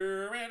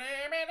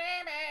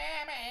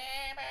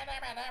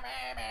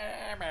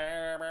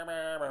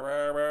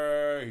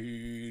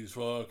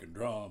He's fucking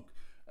drunk.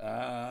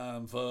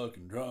 I'm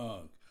fucking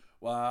drunk.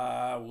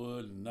 Why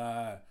wouldn't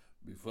I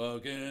be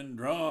fucking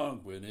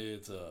drunk when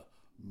it's a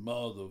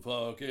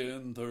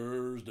motherfucking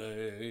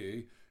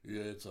Thursday?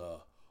 It's a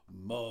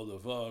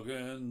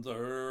motherfucking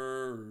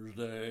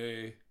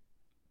Thursday.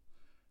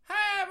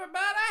 Hey,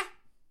 everybody.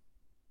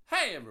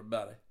 Hey,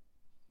 everybody.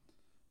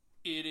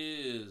 It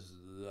is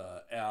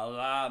the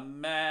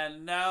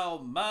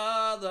Elemento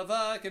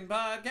motherfucking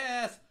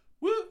podcast.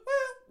 Woo,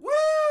 woo,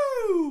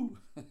 woo!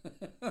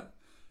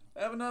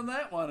 Haven't done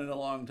that one in a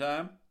long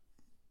time.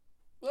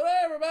 But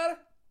hey, everybody.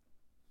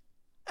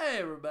 Hey,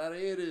 everybody.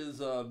 It is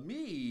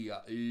me.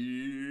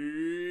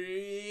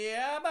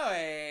 Yeah,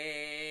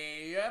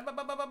 boy. Yeah,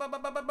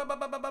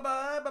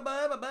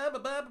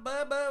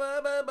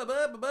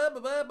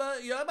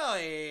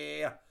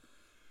 boy.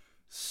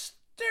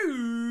 Stu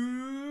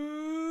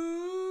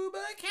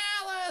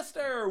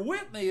McAllister.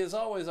 With me, as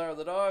always, are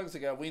the dogs. I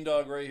got Ween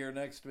Dog right here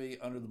next to me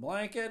under the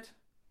blanket.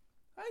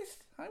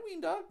 Hi,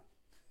 Ween Dog.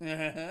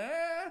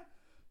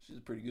 She's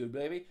a pretty good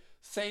baby.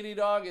 Sadie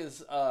Dog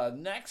is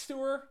next to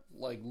her,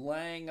 like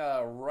laying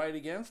right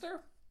against her,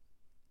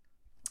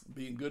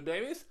 being good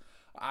babies.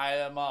 I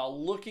am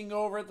looking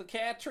over at the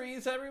cat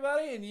trees,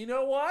 everybody, and you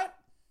know what?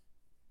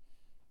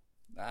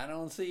 I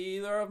don't see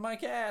either of my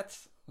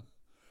cats.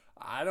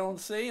 I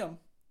don't see them.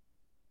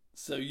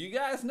 So you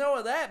guys know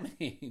what that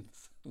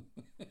means.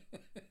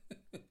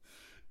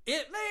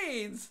 It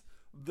means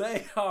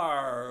they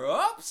are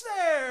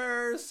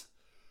upstairs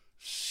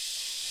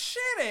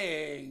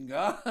shitting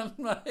on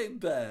my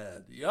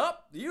bed.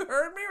 Yup, you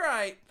heard me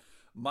right.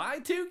 My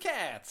two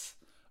cats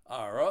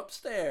are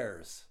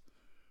upstairs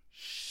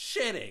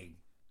shitting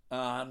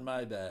on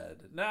my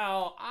bed.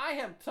 Now, I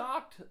have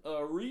talked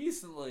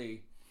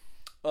recently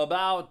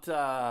about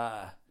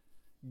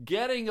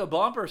getting a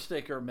bumper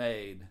sticker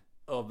made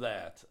of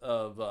that.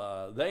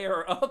 They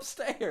are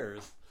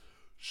upstairs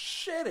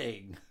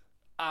shitting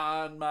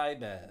on my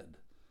bed.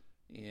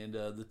 And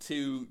the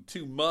two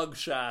mug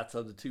shots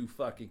of the two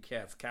fucking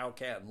cats, Cow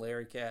Cat and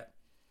Larry Cat.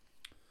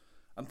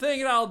 I'm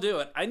thinking I'll do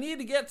it. I need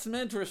to get some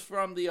interest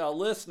from the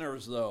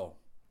listeners, though.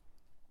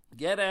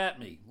 Get at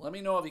me. Let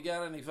me know if you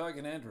got any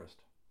fucking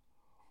interest.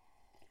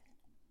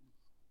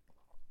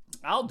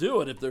 I'll do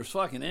it if there's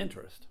fucking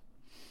interest.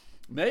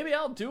 Maybe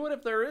I'll do it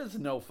if there is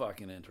no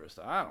fucking interest.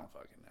 I don't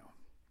fucking know.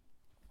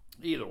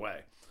 Either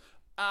way.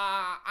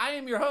 I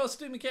am your host,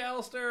 Stu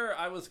McAllister.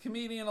 I was a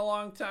comedian a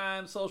long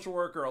time, social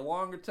worker a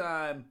longer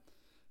time.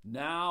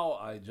 Now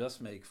I just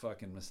make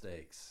fucking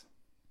mistakes.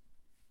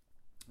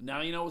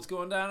 Now you know what's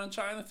going down in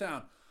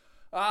Chinatown.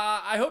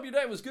 I hope your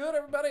day was good,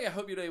 everybody. I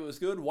hope your day was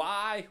good.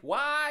 Why?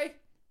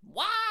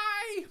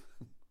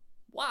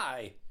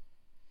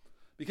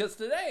 Because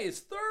today is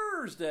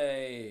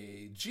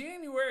Thursday,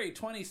 January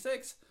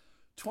 26th,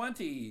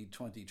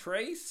 2020.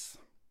 Trace.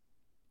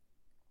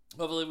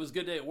 Hopefully it was a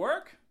good day at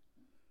work.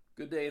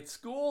 Good day at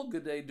school,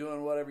 good day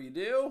doing whatever you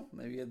do.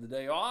 Maybe you had the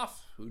day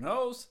off, who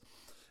knows.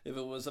 If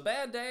it was a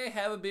bad day,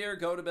 have a beer,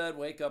 go to bed,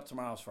 wake up,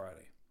 tomorrow's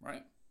Friday,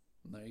 right?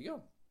 And there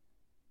you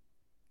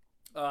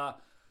go.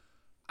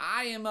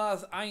 I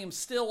am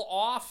still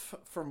off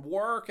from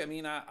work. I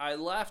mean, I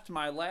left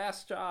my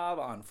last job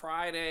on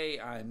Friday.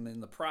 I'm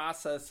in the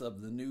process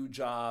of the new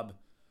job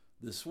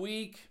this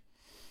week.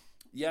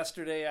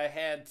 Yesterday I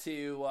had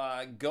to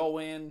go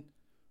in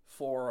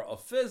for a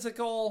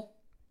physical.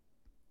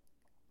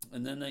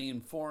 And then they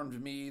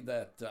informed me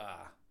that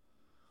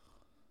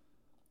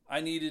I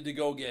needed to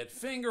go get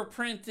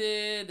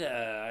fingerprinted.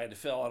 I had to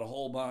fill out a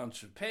whole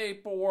bunch of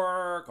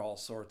paperwork, all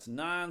sorts of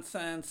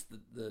nonsense.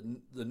 The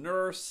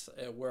nurse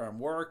at where I'm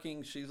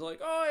working, she's like,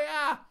 oh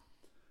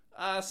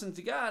yeah, since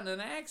you got in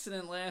an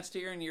accident last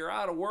year and you're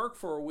out of work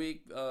for a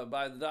week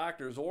by the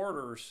doctor's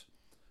orders,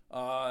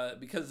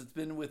 because it's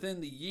been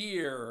within the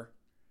year,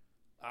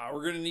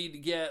 we're going to need to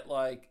get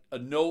like a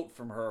note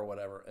from her or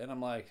whatever. And I'm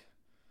like,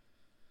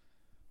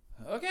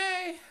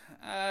 okay,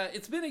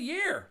 it's been a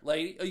year,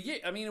 lady. A year.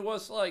 I mean, it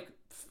was like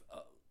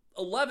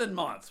 11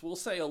 months. We'll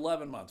say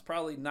 11 months.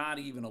 Probably not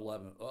even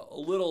 11. A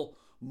little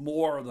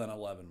more than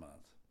 11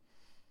 months.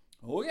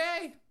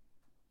 Okay.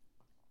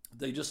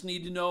 They just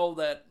need to know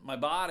that my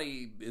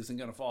body isn't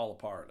going to fall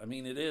apart. I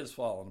mean, it is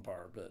falling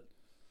apart, but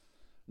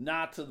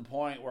not to the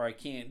point where I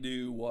can't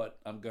do what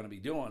I'm going to be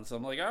doing. So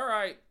I'm like, all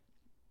right.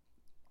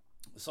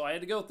 So I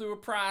had to go through a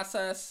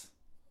process.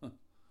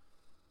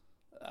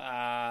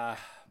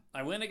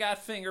 I went and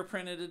got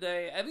fingerprinted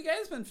today. Have you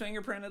guys been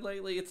fingerprinted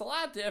lately? It's a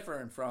lot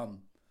different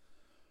from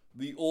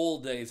the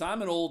old days.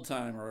 I'm an old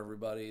timer,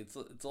 everybody. It's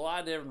a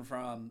lot different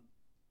from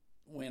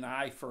when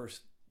I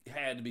first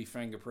had to be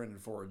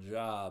fingerprinted for a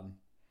job.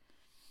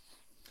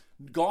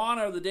 Gone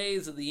are the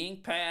days of the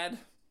ink pad.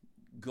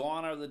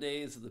 Gone are the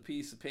days of the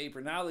piece of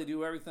paper. Now they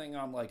do everything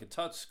on like a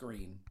touch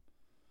screen.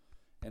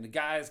 And the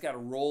guy's got to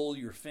roll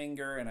your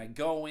finger. And I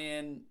go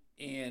in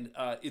and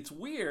it's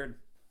weird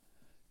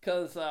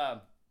because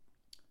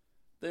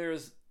there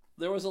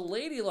was a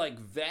lady like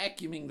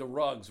vacuuming the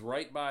rugs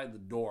right by the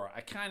door.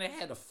 I kind of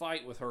had to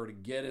fight with her to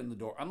get in the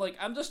door. I'm like,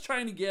 I'm just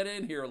trying to get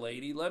in here,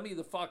 lady. Let me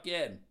the fuck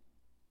in.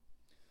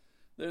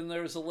 Then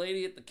there's a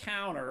lady at the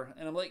counter,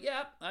 and I'm like,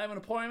 yeah, I have an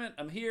appointment.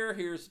 I'm here.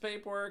 Here's the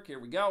paperwork. Here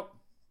we go.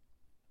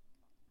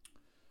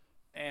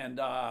 And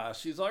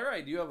she's like, all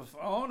right, do you have a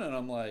phone? And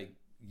I'm like,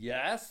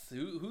 yes.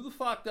 Who the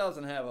fuck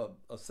doesn't have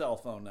a cell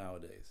phone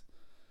nowadays?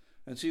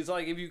 And she's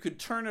like, if you could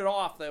turn it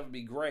off, that would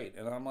be great.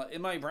 And I'm like,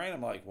 in my brain,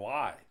 I'm like,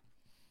 why?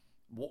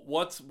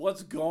 What's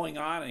going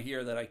on in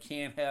here that I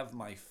can't have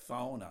my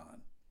phone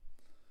on?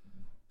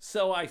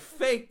 So I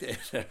faked it,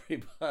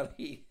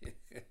 everybody.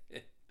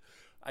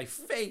 I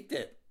faked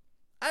it.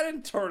 I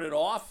didn't turn it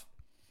off.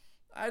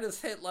 I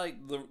just hit like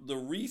the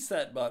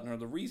reset button or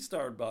the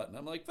restart button.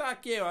 I'm like,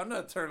 fuck you, I'm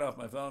not turning off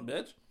my phone,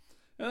 bitch.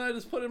 And I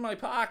just put it in my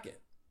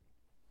pocket.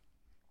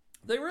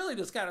 They really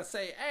just gotta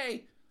say,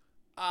 hey,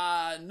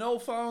 no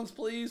phones,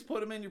 please.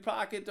 Put them in your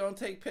pocket. Don't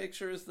take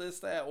pictures, this,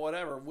 that,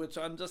 whatever. Which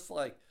I'm just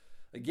like,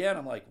 again,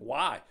 I'm like,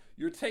 why?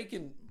 You're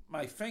taking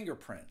my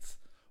fingerprints.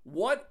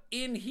 What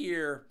in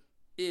here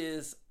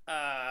is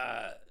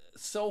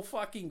so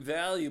fucking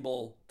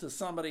valuable to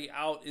somebody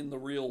out in the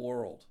real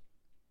world?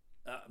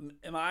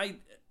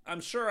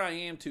 I'm sure I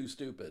am too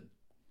stupid.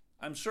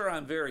 I'm sure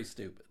I'm very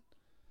stupid.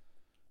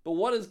 But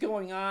what is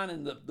going on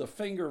in the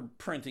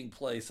fingerprinting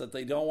place that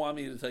they don't want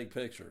me to take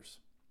pictures?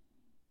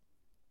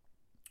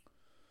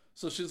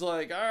 So she's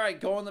like, all right,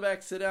 go in the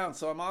back, sit down.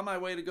 So I'm on my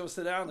way to go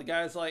sit down. The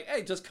guy's like,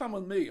 hey, just come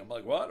with me. I'm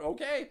like, what?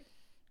 Okay.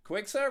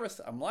 Quick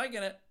service. I'm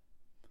liking it.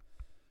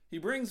 He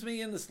brings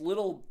me in this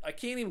little, I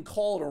can't even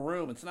call it a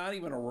room. It's not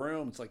even a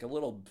room. It's like a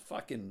little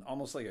fucking,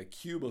 almost like a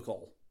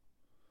cubicle.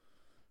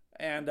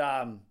 And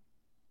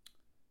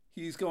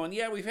he's going,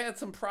 yeah, we've had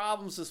some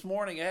problems this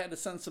morning. I had to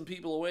send some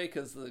people away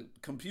because the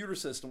computer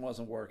system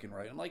wasn't working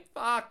right. I'm like,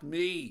 fuck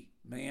me,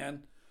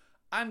 man.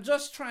 I'm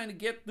just trying to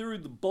get through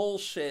the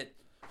bullshit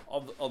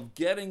of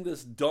getting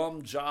this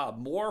dumb job.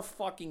 More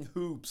fucking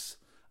hoops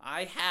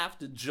I have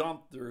to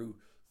jump through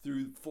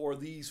for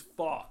these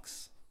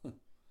fucks.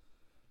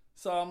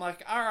 So I'm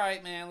like, all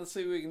right, man, let's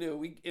see what we can do.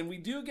 We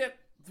do get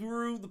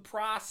through the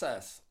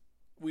process.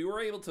 We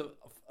were able to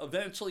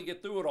eventually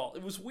get through it all.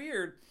 It was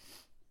weird.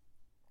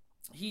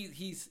 He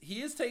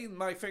is taking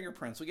my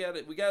fingerprints. We got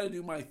to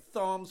do my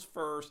thumbs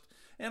first,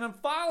 and I'm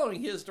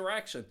following his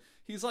direction.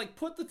 He's like,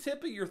 put the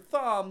tip of your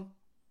thumb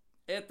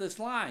at this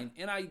line,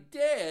 and I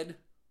did.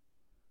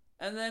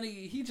 And then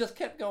he just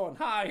kept going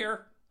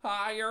higher,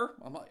 higher.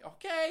 I'm like,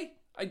 okay,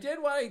 I did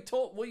what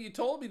you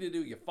told me to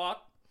do, you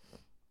fuck.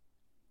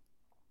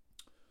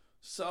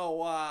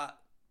 So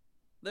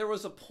there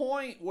was a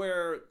point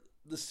where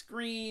the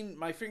screen,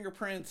 my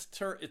fingerprints,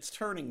 it's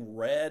turning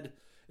red.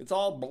 It's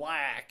all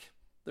black.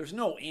 There's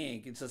no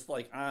ink. It's just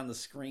like on the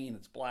screen,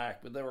 it's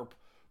black. But there were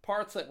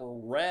parts that were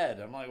red.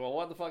 I'm like, well,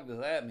 what the fuck does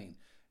that mean?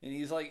 And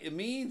he's like, it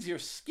means your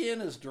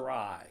skin is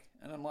dry.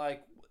 And I'm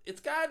like,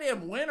 it's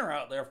goddamn winter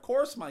out there. Of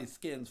course my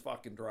skin's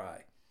fucking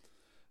dry.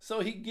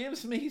 So he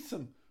gives me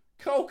some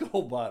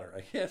cocoa butter.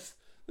 I guess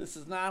this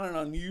is not an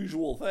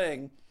unusual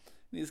thing.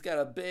 And he's got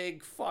a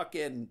big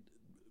fucking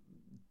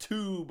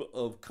tube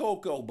of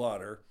cocoa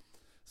butter.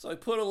 So I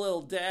put a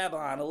little dab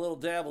on. A little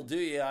dab will do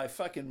you. I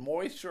fucking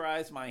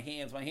moisturize my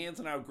hands. My hands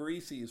are now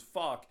greasy as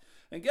fuck.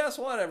 And guess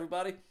what,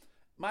 everybody?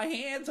 My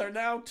hands are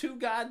now too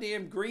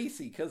goddamn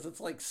greasy because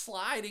it's like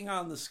sliding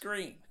on the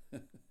screen.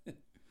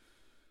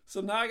 So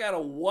now I got to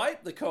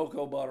wipe the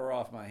cocoa butter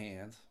off my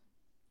hands.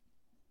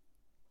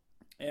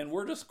 And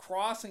we're just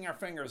crossing our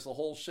fingers the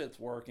whole shit's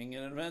working,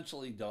 and it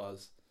eventually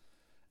does.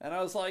 And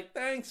I was like,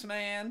 thanks,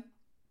 man.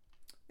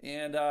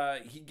 And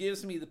he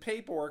gives me the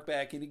paperwork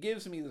back, and he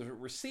gives me the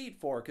receipt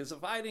for it, because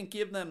if I didn't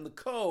give them the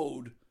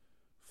code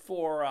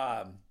for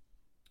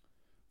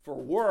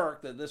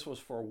work, that this was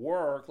for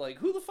work, like,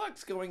 who the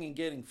fuck's going and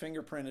getting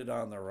fingerprinted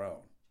on their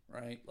own,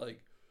 right?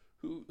 Like,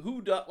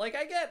 who does, like,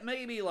 I get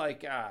maybe,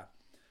 like,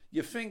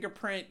 you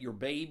fingerprint your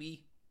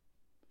baby,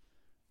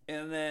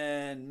 and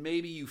then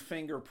maybe you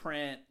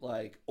fingerprint,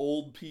 like,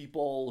 old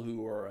people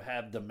who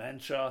have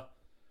dementia.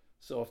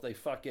 So if they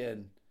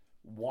fucking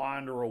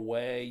wander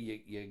away,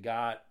 you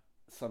got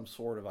some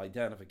sort of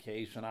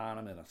identification on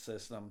them in a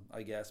system,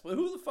 I guess. But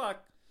who the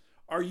fuck,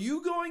 are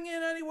you going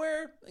in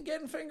anywhere and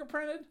getting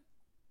fingerprinted?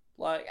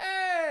 Like,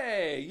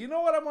 hey, you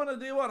know what I'm going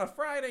to do on a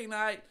Friday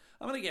night?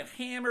 I'm going to get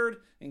hammered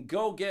and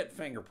go get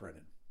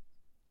fingerprinted.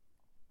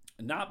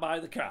 And not by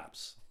the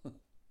cops.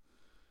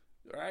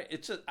 Right?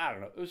 It's just, I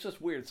don't know. It was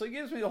just weird. So he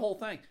gives me the whole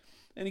thing.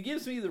 And he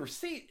gives me the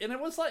receipt. And it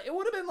was like, it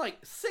would have been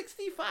like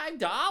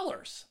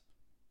 $65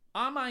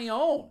 on my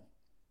own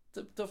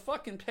to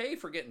fucking pay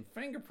for getting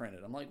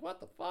fingerprinted. I'm like, what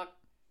the fuck?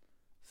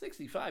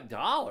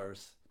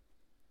 $65?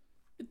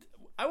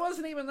 I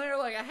wasn't even there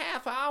like a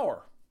half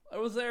hour. I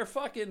was there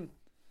fucking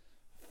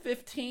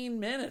 15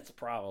 minutes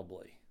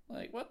probably.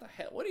 Like, what the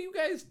hell? What are you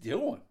guys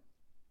doing?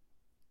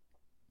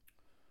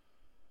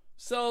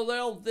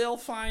 So they'll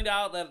find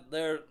out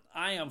that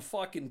I am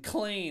fucking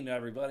clean,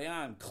 everybody.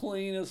 I'm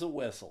clean as a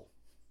whistle.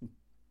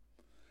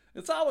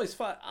 It's always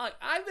fun.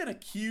 I've been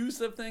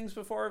accused of things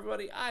before,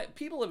 everybody.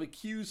 People have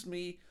accused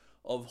me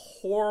of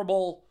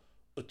horrible,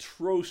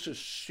 atrocious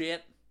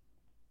shit.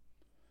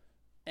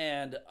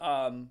 And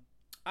I'm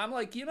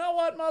like, you know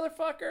what,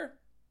 motherfucker?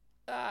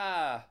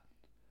 I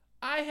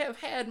have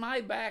had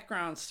my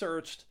background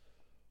searched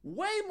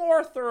way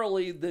more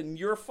thoroughly than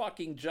your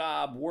fucking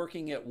job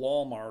working at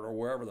Walmart or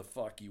wherever the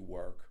fuck you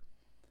work.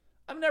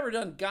 I've never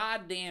done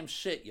goddamn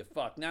shit, you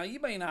fuck. Now, you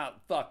may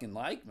not fucking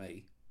like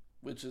me,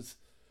 which is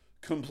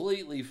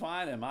completely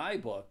fine in my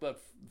book,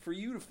 but for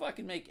you to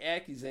fucking make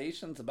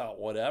accusations about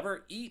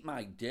whatever, eat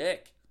my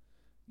dick,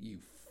 you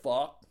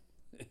fuck.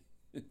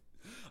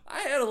 I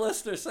had a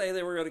listener say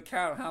they were going to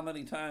count how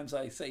many times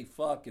I say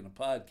fuck in a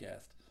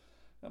podcast.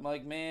 I'm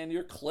like, man,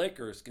 your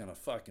clicker's going to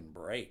fucking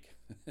break.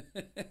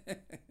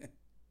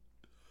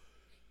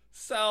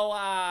 So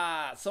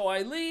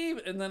I leave,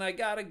 and then I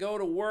got to go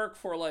to work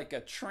for like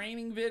a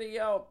training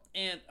video.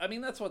 And I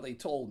mean, that's what they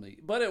told me.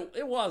 But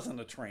it wasn't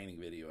a training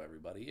video,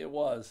 everybody. It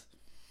was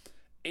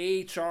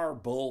HR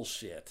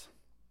bullshit.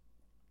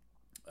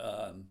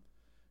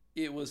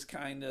 It was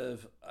kind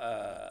of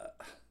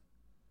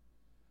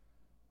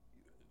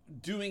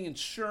doing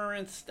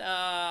insurance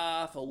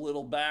stuff, a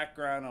little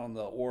background on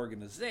the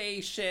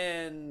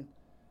organization.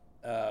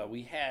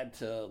 We had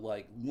to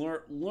like learn.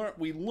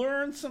 We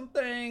learned some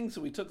things.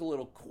 We took a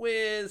little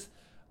quiz.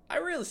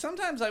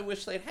 Sometimes I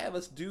wish they'd have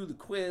us do the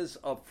quiz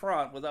up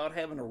front without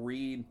having to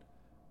read.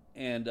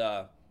 And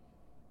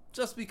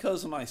just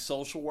because of my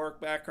social work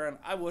background,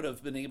 I would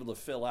have been able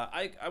to fill out.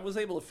 I was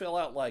able to fill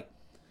out like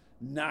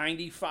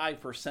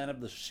 95%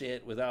 of the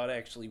shit without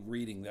actually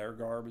reading their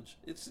garbage.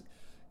 It's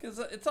because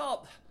it's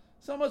all.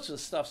 So much of the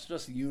stuff's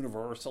just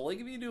universal. Like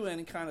if you do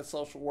any kind of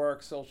social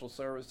work, social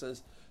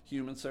services,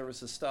 human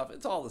services stuff,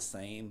 it's all the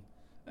same.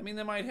 I mean,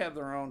 they might have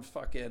their own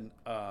fucking,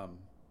 oh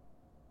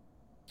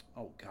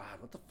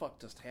God, what the fuck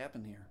just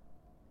happened here?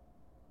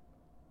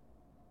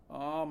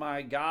 Oh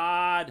my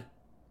God.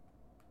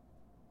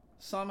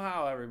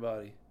 Somehow,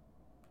 everybody.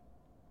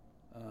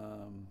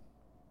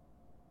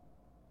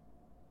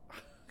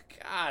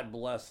 God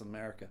bless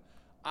America.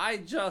 I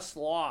just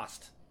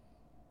lost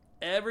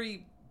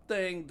everything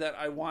that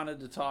I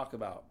wanted to talk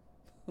about.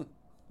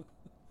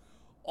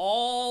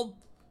 All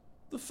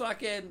the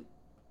fucking,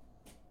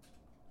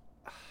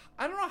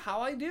 I don't know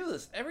how I do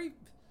this.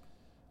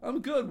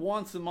 I'm good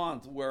once a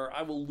month where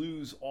I will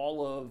lose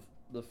all of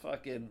the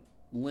fucking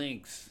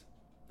links.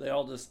 They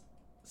all just,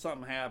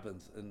 something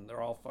happens and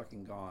they're all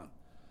fucking gone.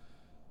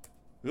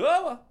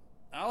 Well,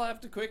 I'll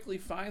have to quickly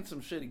find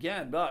some shit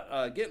again.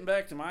 But getting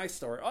back to my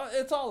story,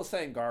 it's all the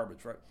same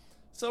garbage, right?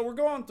 So we're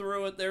going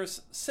through it.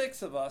 There's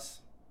 6 of us.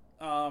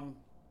 I'm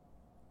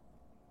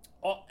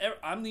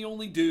the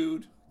only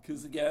dude,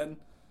 because again,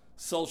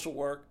 social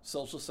work,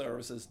 social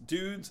services.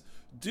 Dudes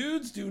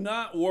do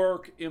not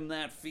work in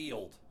that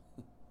field.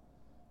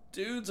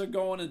 Dudes are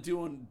going and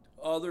doing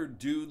other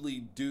dudely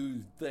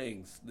dude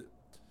things.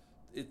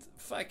 It's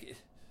fuck.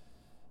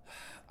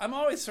 I'm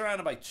always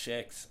surrounded by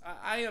chicks.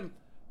 I am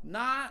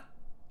not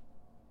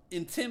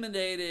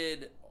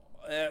intimidated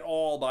at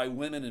all by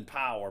women in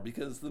power,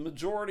 because the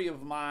majority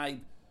of my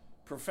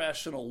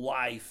professional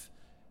life,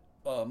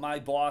 my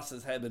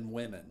bosses have been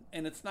women,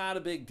 and it's not a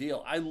big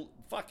deal.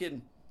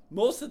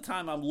 Most of the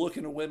time I'm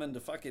looking at women to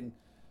fucking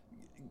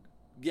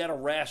get a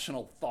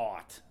rational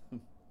thought.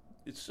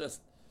 It's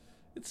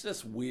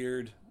just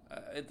weird.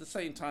 At the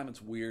same time,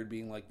 it's weird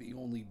being like the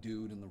only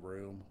dude in the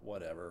room,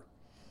 whatever.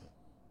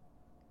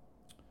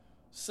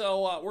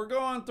 So we're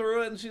going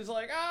through it, and she's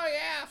like, "Oh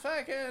yeah,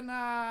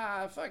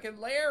 fucking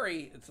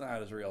Larry." It's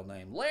not his real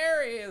name.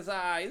 Larry is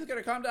he's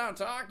gonna come down and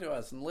talk to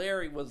us. And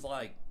Larry was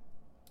like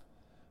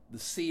the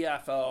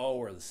CFO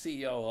or the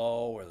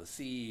COO or the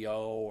CEO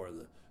or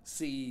the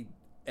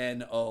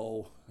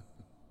CNO,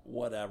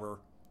 whatever.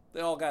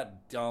 They all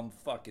got dumb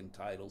fucking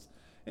titles.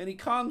 And he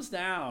comes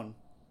down,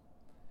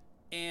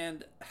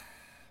 and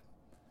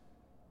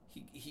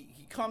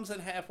he comes in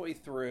halfway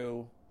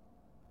through.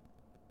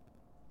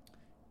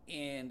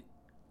 And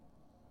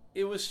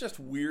it was just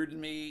weird to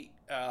me.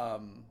 The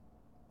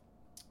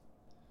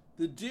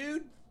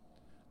dude,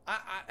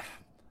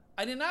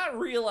 I did not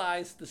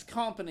realize this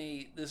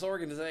company, this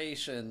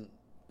organization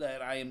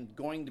that I am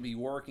going to be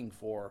working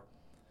for,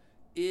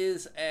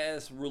 is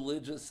as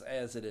religious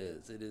as it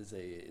is.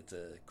 It's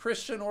a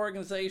Christian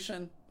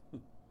organization,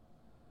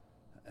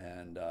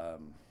 and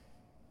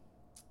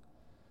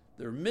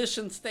their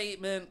mission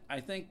statement, I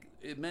think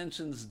it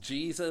mentions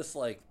Jesus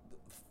like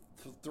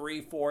 3,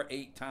 4,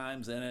 8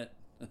 times in it.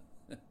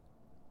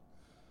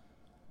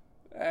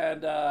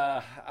 And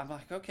I'm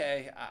like,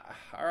 okay,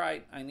 all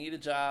right, I need a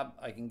job.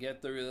 I can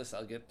get through this.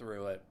 I'll get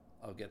through it.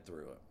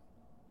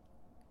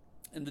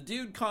 And the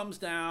dude comes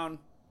down,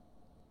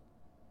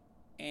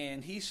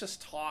 and he's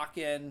just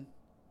talking,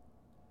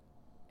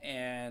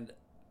 and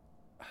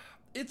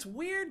it's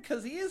weird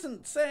because he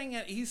isn't saying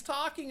it. He's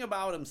talking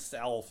about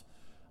himself.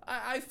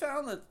 I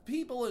found that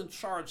people in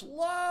charge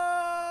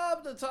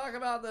love to talk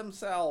about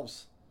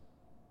themselves.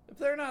 If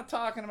they're not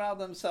talking about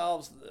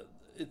themselves,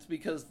 it's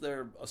because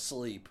they're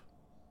asleep.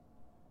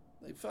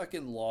 They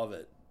fucking love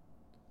it.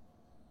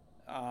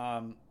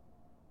 I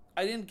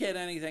didn't get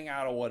anything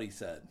out of what he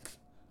said.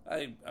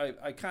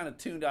 I kind of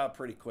tuned out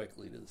pretty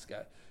quickly to this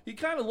guy. He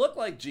kind of looked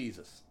like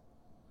Jesus.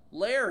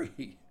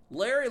 Larry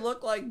Larry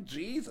looked like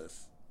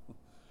Jesus.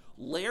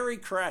 Larry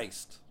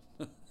Christ.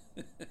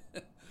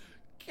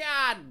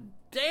 God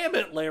damn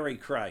it, Larry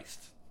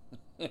Christ.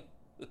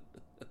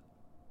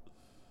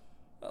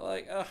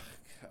 Like,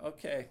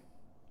 okay.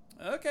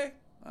 Okay.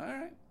 All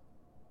right.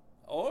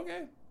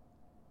 Okay.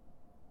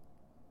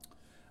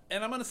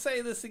 And I'm going to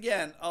say this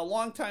again.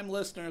 Longtime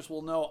listeners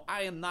will know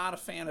I am not a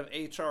fan of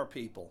HR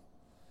people.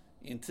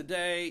 And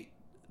today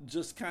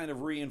just kind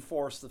of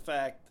reinforced the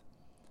fact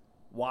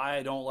why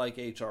I don't like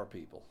HR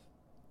people.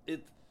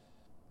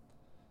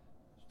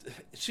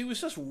 She was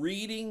just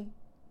reading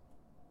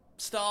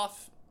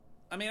stuff.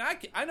 I mean,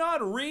 I know how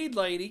to read,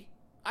 lady.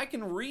 I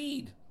can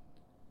read.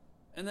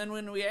 And then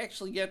when we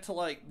actually get to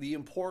like the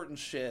important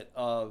shit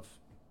of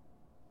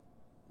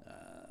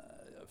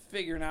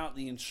figuring out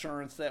the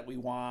insurance that we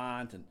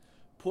want and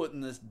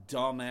putting this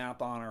dumb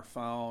app on our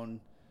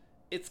phone,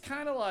 it's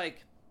kind of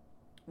like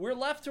we're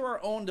left to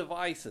our own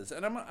devices.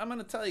 And I'm going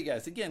to tell you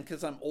guys, again,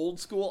 because I'm old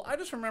school, I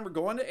just remember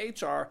going to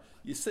HR,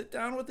 you sit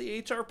down with the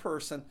HR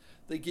person,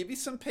 they give you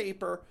some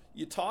paper,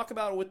 you talk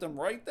about it with them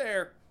right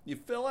there, you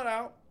fill it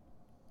out,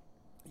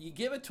 you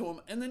give it to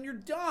them, and then you're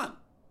done.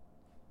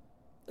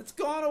 It's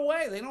gone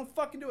away. They don't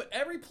fucking do it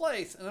every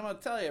place. And I'm going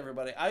to tell you,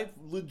 everybody, I've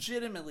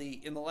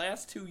legitimately, in the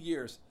last 2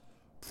 years,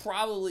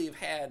 probably have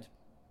had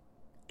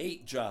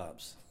 8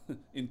 jobs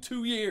in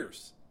 2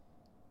 years.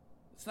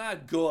 It's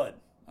not good.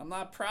 I'm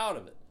not proud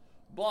of it.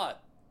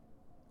 But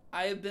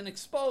I have been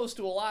exposed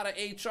to a lot of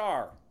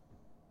HR.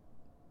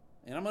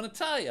 And I'm going to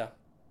tell you,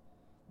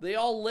 they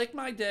all lick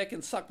my dick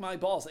and suck my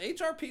balls.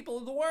 HR people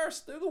are the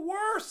worst. They're the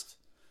worst.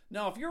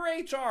 Now, if you're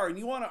HR and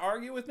you want to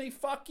argue with me,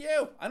 fuck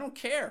you. I don't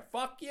care.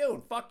 Fuck you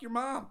and fuck your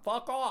mom.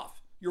 Fuck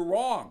off. You're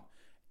wrong.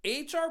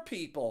 HR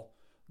people,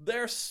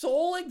 their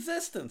sole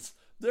existence,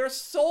 their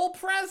sole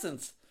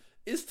presence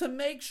is to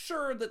make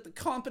sure that the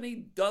company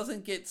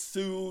doesn't get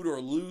sued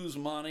or lose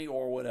money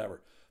or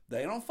whatever.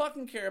 They don't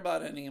fucking care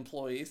about any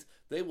employees.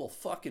 They will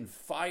fucking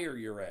fire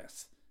your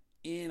ass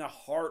in a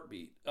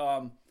heartbeat.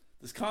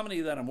 This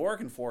company that I'm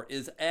working for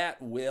is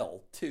at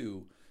will,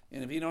 too.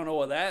 And if you don't know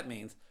what that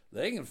means,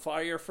 they can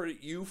fire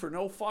you for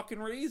no fucking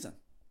reason.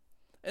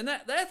 And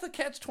that's a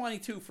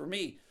catch-22 for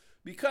me,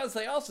 because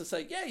they also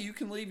say, yeah, you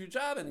can leave your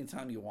job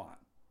anytime you want.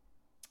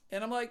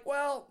 And I'm like,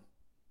 well,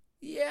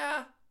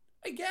 yeah,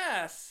 I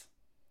guess.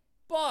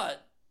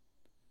 But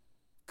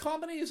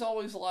companies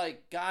always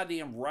like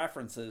goddamn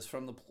references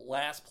from the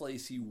last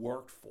place you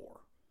worked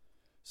for.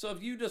 So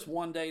if you just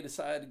one day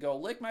decide to go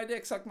lick my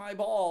dick, suck my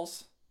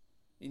balls,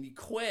 and you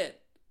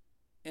quit,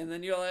 and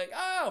then you're like,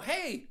 oh,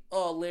 hey,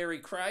 Larry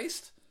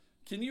Christ,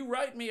 can you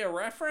write me a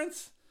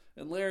reference?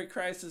 And Larry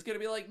Christ is going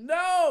to be like,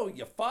 no,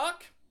 you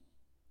fuck.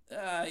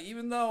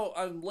 Even though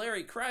I'm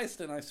Larry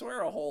Christ and I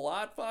swear a whole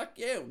lot, fuck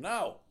you,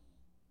 no.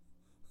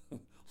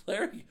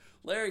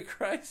 Larry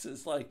Christ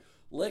is like,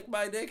 lick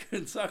my dick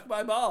and suck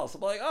my balls.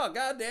 I'm like, oh,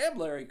 goddamn,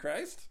 Larry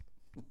Christ.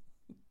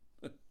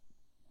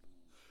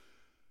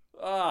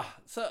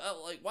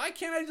 Like, why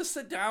can't I just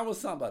sit down with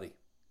somebody?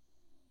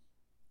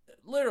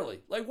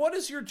 Literally. Like, what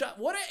is your job?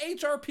 What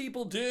do HR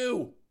people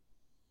do?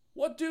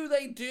 What do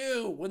they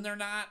do when they're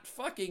not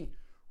fucking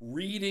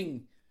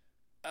reading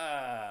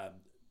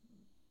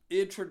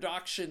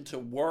introduction to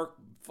work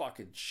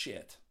fucking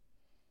shit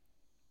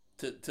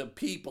to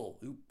people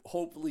who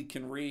hopefully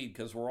can read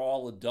because we're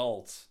all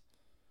adults?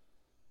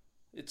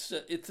 It's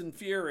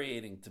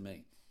infuriating to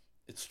me.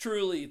 It's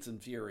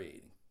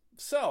infuriating.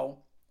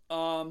 So,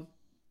 I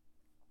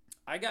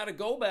got to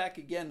go back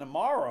again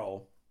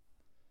tomorrow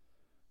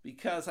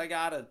because I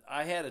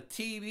had a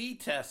TB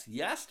test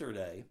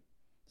yesterday.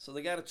 So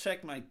they got to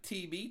check my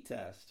TB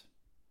test.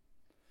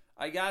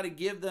 I got to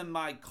give them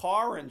my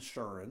car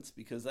insurance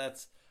because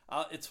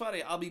it's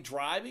funny. I'll be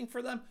driving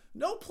for them.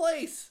 No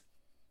place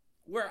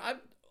where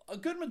a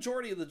good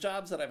majority of the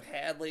jobs that I've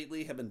had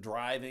lately have been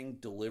driving,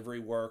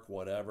 delivery work,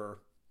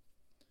 whatever.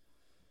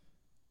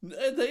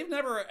 They've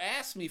never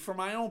asked me for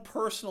my own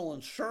personal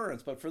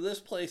insurance, but for this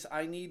place,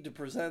 I need to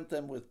present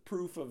them with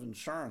proof of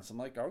insurance. I'm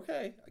like,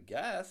 okay, I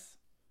guess.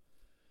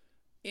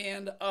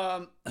 And,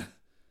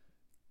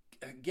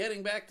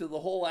 getting back to the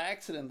whole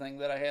accident thing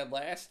that I had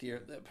last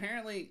year,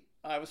 apparently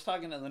I was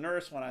talking to the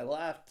nurse when I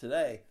left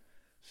today.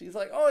 She's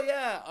like, oh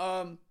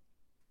yeah,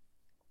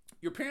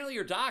 apparently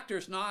your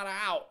doctor's not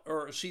out,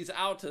 or she's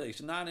out today.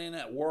 She's not in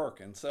at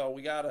work. And so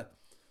we got to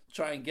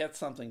try and get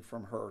something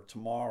from her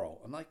tomorrow.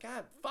 I'm like,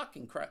 God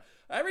fucking crap.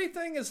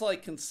 Everything is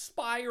like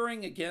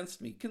conspiring against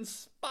me.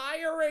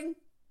 Conspiring?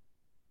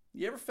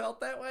 You ever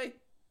felt that way?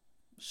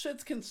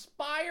 Shit's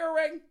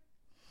conspiring.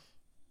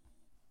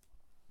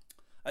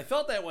 I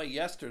felt that way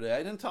yesterday. I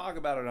didn't talk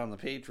about it on the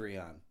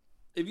Patreon.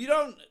 If you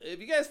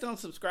guys don't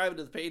subscribe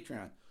to the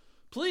Patreon,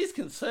 please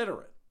consider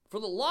it. For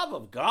the love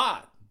of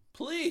God,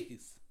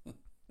 please.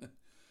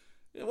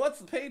 What's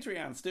the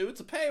Patreon, Stu?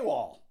 It's a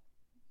paywall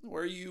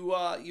where you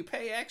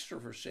pay extra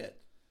for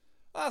shit.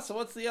 So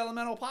what's the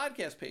Elemental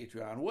Podcast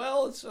Patreon?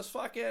 Well, it's just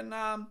fucking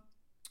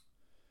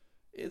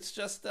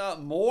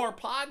more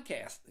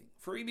podcasting.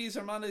 Freebies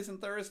are Mondays and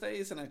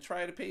Thursdays, and I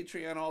try to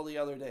Patreon all the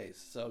other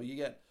days. So you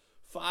get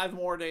 5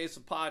 more days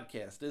of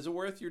podcast. Is it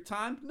worth your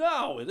time?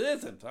 No, it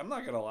isn't. I'm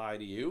not going to lie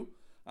to you.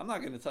 I'm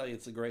not going to tell you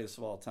it's the greatest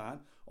of all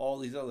time. All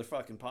these other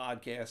fucking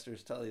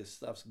podcasters tell you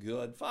stuff's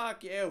good.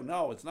 Fuck you.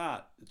 No, it's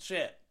not. It's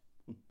shit.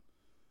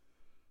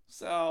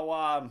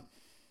 So,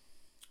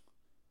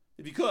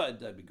 if you could,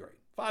 that'd be great.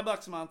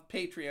 $5 a month,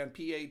 Patreon,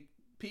 Patreon.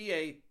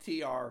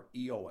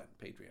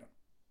 Patreon.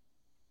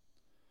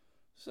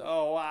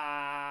 So,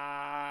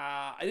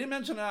 I didn't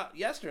mention that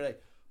yesterday,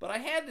 but I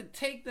had to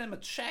take them a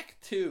check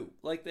too.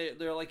 Like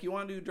they're like, you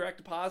want to do direct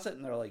deposit?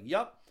 And they're like,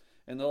 yep.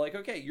 And they're like,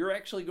 okay, you're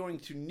actually going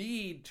to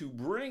need to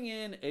bring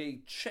in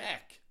a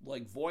check,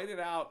 like void it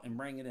out and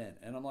bring it in.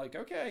 And I'm like,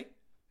 okay,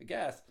 I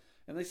guess.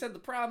 And they said the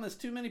problem is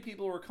too many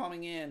people were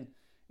coming in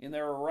and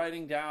they were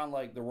writing down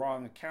like the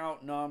wrong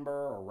account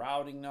number or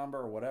routing number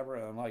or whatever.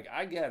 And I'm like,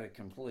 I get it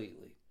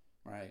completely,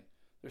 right?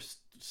 There's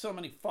so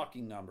many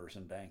fucking numbers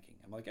in banking.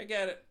 I'm like, I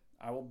get it.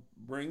 I will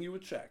bring you a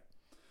check.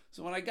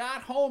 So when I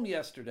got home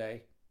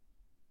yesterday,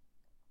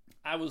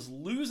 I was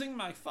losing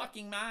my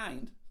fucking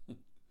mind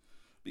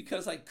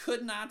because I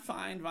could not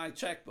find my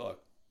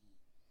checkbook.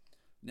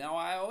 Now,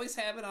 I always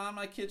have it on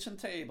my kitchen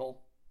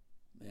table.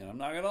 And I'm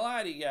not going to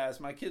lie to you guys.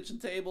 My kitchen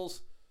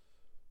table's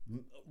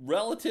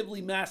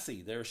relatively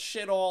messy. There's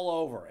shit all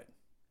over it,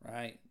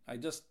 right? I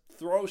just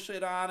throw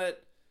shit on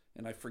it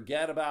and I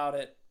forget about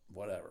it,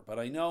 whatever. But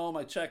I know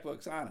my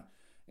checkbook's on it.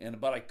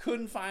 But I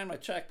couldn't find my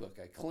checkbook.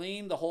 I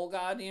cleaned the whole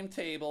goddamn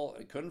table.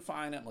 I couldn't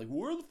find it. I'm like,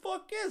 where the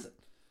fuck is it?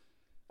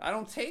 I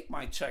don't take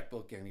my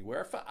checkbook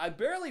anywhere. I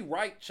barely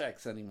write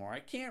checks anymore. I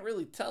can't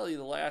really tell you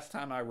the last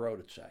time I wrote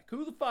a check.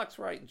 Who the fuck's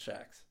writing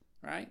checks,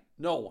 right?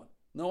 No one.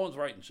 No one's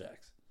writing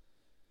checks.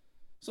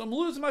 So I'm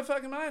losing my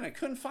fucking mind. I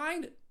couldn't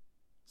find it.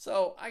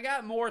 So I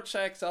got more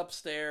checks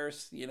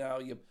upstairs. You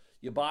know,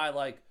 you buy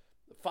like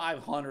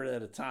 500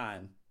 at a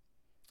time.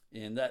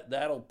 And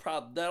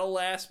that'll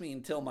last me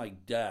until my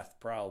death,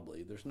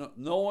 probably. There's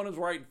no one is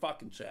writing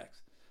fucking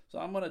checks. So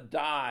I'm going to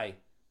die,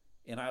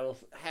 and I will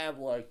have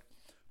like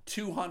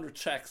 200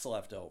 checks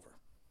left over.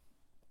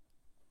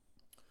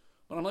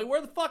 But I'm like,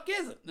 where the fuck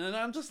is it? And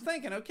I'm just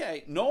thinking,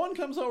 okay, no one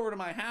comes over to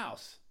my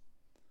house.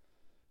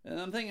 And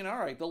I'm thinking, all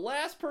right, the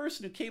last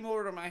person who came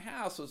over to my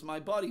house was my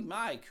buddy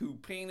Mike, who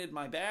painted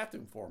my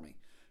bathroom for me.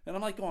 And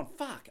I'm like going,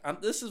 fuck,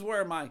 this is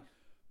where my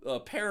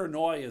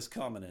paranoia is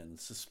coming in,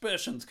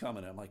 suspicion's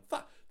coming in. I'm like,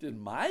 fuck, did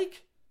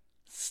Mike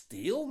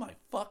steal my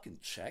fucking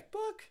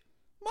checkbook?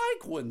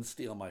 Mike wouldn't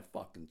steal my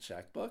fucking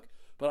checkbook,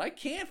 but I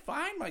can't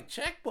find my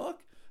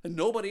checkbook, and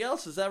nobody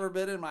else has ever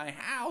been in my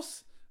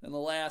house in the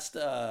last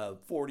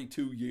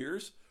 42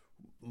 years.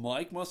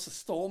 Mike must have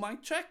stole my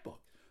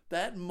checkbook.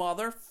 That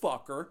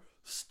motherfucker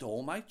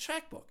stole my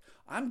checkbook.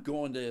 I'm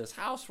going to his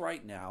house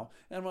right now,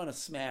 and I'm going to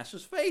smash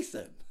his face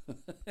in.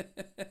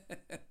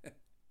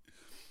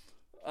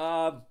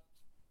 And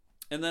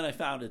then I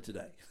found it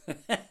today.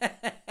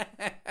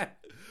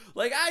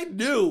 Like I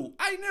knew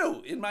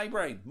in my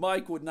brain,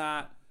 Mike would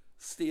not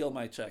steal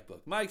my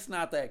checkbook. Mike's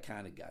not that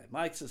kind of guy.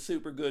 Mike's a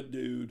super good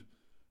dude.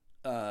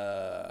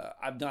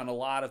 I've done a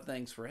lot of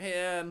things for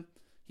him.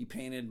 He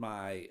painted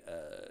my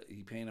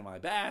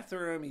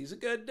bathroom. He's a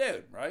good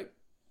dude, right?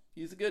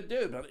 He's a good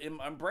dude. But in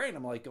my brain,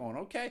 I'm like going,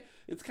 okay.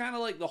 It's kind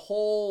of like the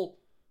whole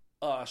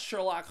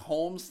Sherlock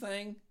Holmes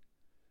thing.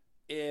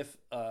 If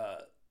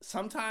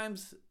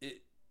sometimes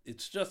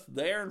it's just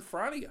there in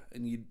front of you,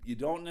 and you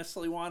don't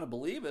necessarily want to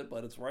believe it,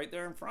 but it's right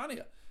there in front of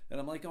you. And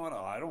I'm like going,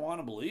 oh, I don't want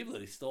to believe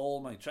that he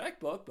stole my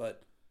checkbook,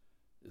 but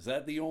is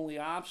that the only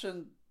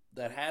option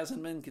that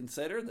hasn't been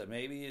considered, that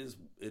maybe it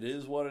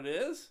is what it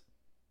is?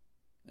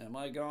 And I'm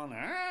like going, all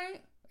right,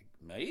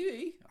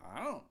 maybe.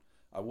 I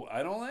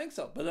don't think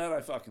so. But then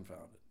I fucking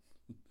found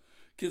it.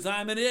 Because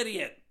I'm an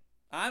idiot.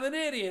 I'm an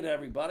idiot,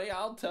 everybody.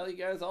 I'll tell you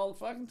guys all the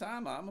fucking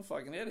time. I'm a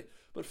fucking idiot.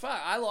 But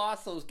fuck, I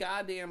lost those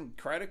goddamn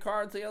credit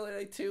cards the other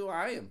day, too.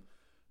 I am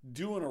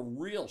doing a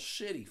real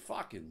shitty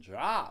fucking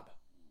job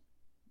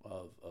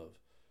of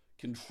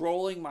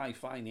controlling my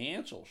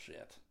financial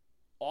shit.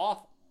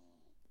 Awful.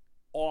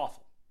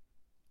 Awful.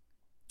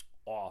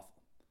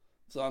 Awful.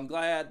 So I'm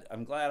glad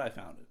I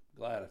found it.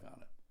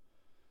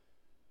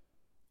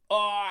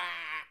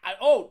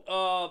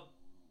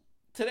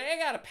 Today I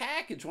got a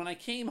package. When I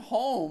came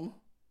home,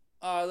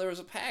 there was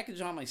a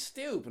package on my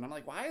stoop, and I'm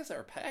like, why is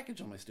there a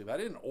package on my stoop? I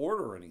didn't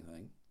order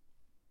anything.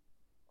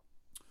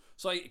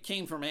 So it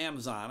came from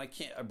Amazon.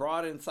 I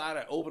brought it inside,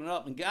 I opened it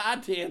up, and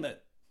God damn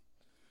it.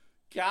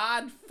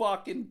 God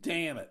fucking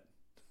damn it.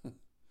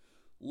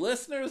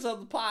 Listeners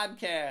of the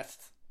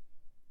podcast,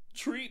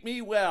 treat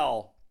me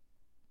well.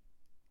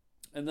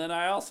 And then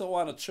I also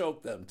want to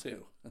choke them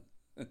too.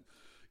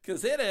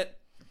 Because in it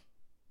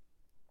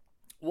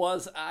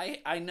was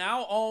I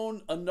now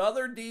own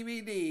another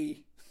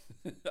DVD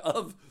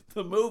of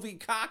the movie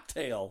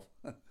Cocktail.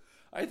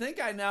 I think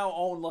I now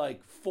own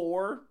like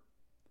four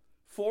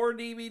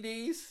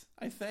DVDs,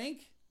 I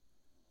think.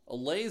 A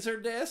laser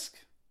disc,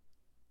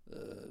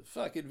 a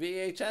fucking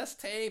VHS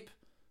tape,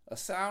 a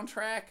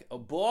soundtrack, a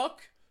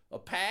book, a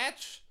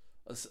patch,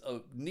 a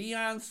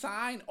neon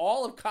sign,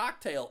 all of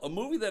Cocktail, a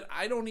movie that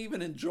I don't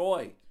even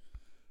enjoy.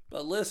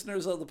 But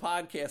listeners of the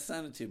podcast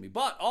sent it to me.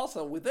 But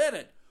also within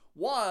it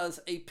was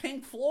a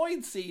Pink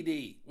Floyd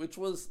CD, which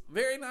was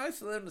very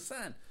nice of them to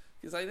send.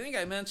 Because I think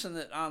I mentioned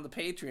it on the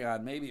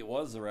Patreon, maybe it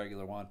was the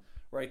regular one,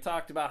 where I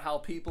talked about how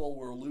people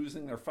were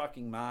losing their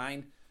fucking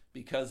mind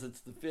because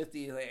it's the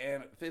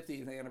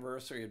 50th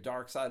anniversary of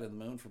Dark Side of the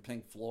Moon for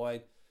Pink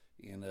Floyd.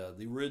 And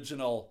the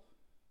original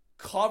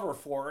cover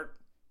for it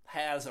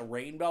has a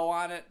rainbow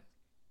on it.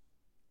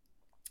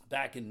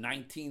 Back in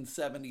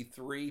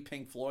 1973,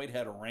 Pink Floyd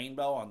had a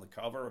rainbow on the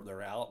cover of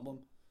their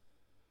album.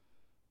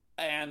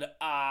 And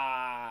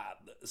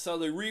so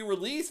they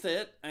re-released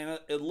it, and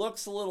it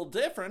looks a little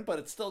different, but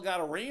it's still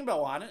got a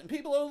rainbow on it, and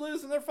people are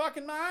losing their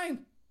fucking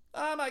mind.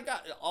 Oh my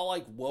God, all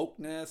like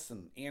wokeness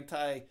and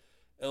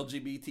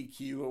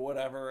anti-LGBTQ or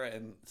whatever.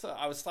 And so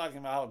I was talking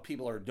about how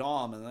people are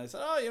dumb, and I said,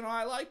 oh,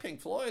 I like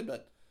Pink Floyd,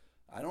 but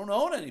I don't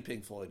own any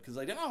Pink Floyd because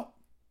I don't.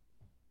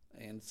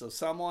 And so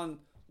someone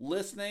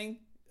listening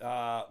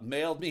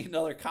mailed me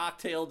another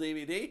Cocktail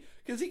DVD,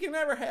 because you can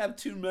never have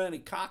too many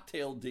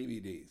Cocktail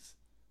DVDs.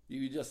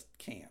 You just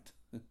can't.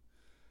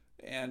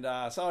 And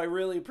so I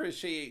really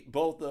appreciate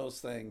both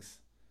those things.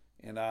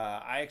 And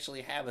I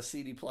actually have a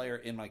CD player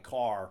in my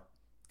car,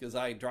 because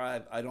I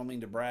don't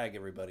mean to brag,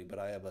 everybody, but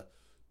I have a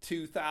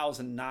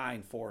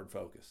 2009 Ford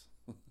Focus.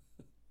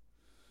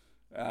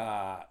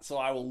 So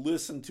I will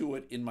listen to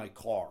it in my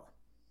car.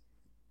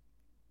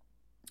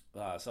 So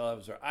that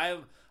was right.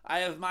 I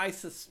have my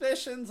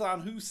suspicions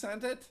on who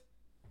sent it,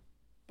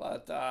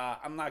 but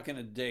I'm not going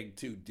to dig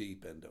too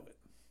deep into it.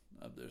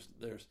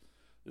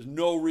 There's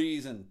no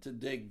reason to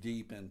dig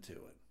deep into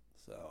it.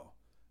 So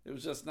it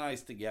was just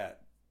nice to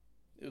get.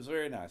 It was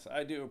very nice.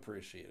 I do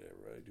appreciate it.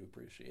 I really do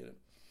appreciate it.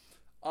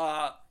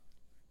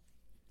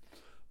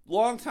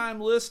 Longtime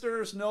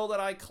listeners know that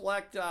I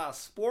collect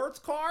sports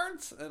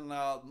cards, and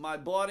my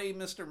buddy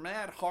Mr.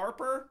 Matt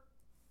Harper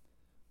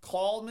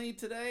called me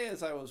today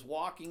as I was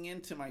walking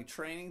into my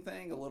training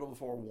thing a little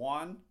before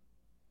 1,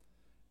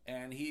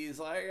 and he's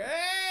like,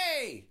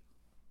 hey,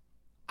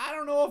 I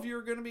don't know if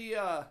you're going to be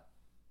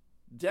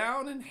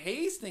down in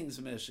Hastings,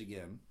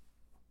 Michigan,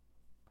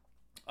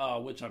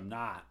 which I'm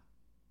not.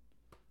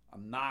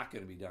 I'm not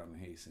going to be down in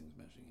Hastings,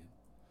 Michigan.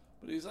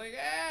 But he's like,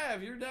 yeah,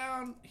 if you're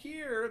down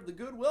here, the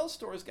Goodwill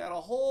store's got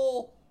a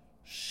whole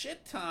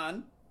shit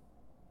ton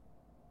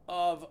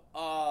of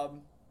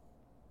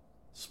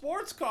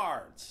sports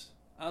cards.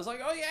 I was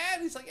like, oh yeah,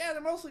 and he's like, yeah,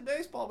 they're mostly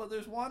baseball, but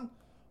there's one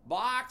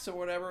box or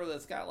whatever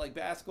that's got like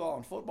basketball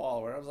and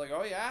football. And I was like,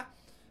 oh yeah,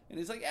 and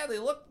he's like, yeah,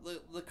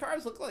 the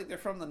cards look like they're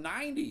from the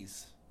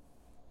 90s.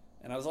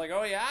 And I was like,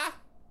 oh yeah,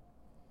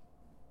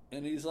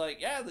 and he's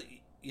like, yeah,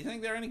 you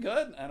think they're any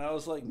good? And I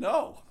was like,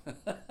 no.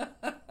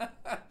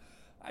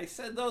 I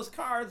said those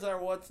cards are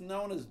what's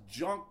known as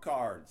junk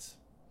cards.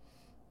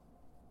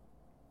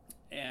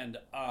 And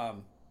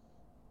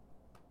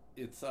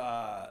it's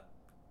the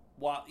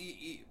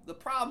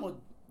problem with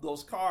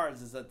those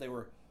cards is that they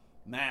were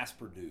mass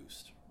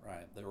produced,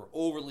 right? They were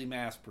overly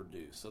mass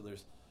produced. So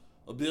there's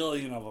a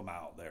billion of them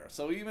out there.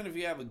 So even if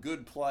you have a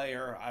good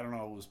player, I don't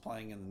know who was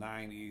playing in the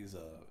 90s,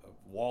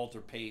 Walter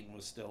Payton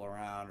was still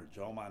around, or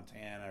Joe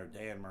Montana, or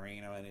Dan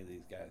Marino, any of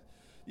these guys,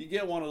 you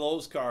get one of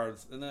those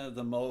cards, and then at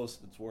the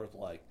most, it's worth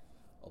like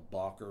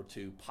 $1 or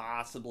 $2,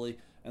 possibly.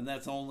 And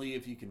that's only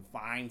if you can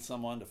find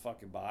someone to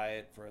fucking buy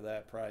it for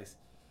that price.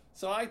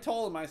 So I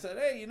told him, I said,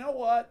 hey, you know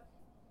what?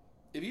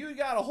 If you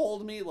got a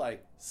hold of me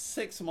like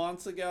 6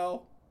 months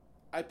ago,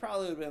 I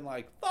probably would have been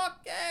like,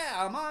 fuck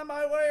yeah, I'm on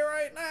my way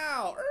right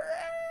now.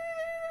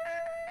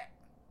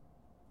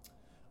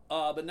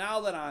 But now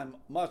that I'm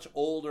much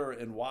older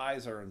and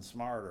wiser and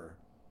smarter,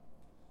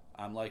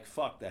 I'm like,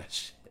 fuck that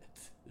shit.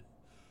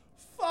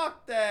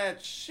 Fuck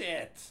that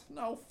shit.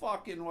 No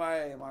fucking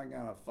way am I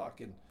gonna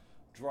fucking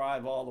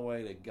drive all the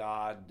way to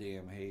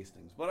goddamn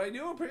Hastings. But I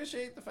do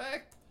appreciate the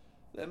fact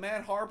that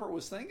Matt Harper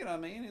was thinking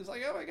of me, and he was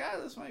like, oh my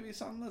God, this might be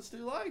something that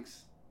Stu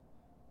likes.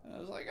 And I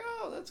was like,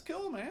 oh, that's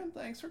cool, man.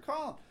 Thanks for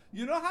calling.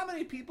 You know how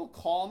many people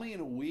call me in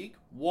a week?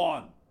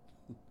 One.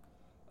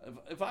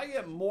 If I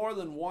get more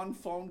than one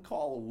phone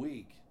call a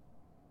week,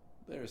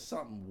 there's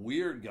something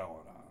weird going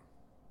on.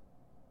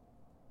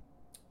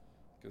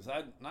 Because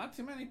not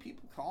too many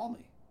people call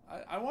me.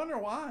 I wonder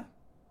why.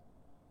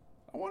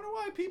 I wonder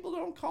why people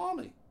don't call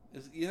me.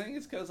 You think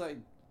it's because I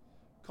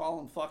call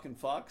them fucking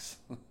fucks?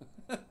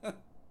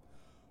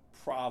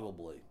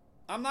 Probably.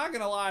 I'm not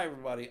going to lie,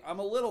 everybody. I'm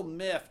a little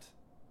miffed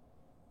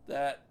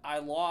that I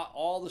lost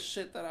all the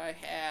shit that I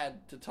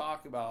had to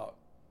talk about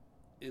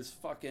is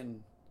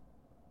fucking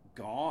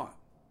gone.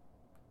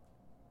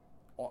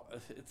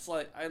 It's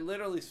like I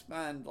literally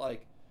spend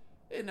like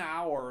an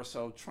hour or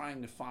so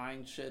trying to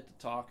find shit to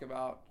talk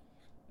about,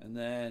 and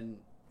then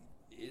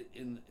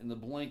in the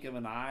blink of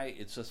an eye,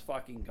 it's just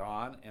fucking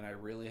gone, and I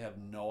really have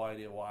no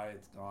idea why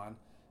it's gone,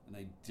 and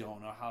I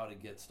don't know how to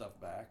get stuff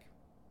back.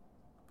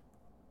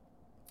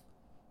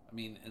 I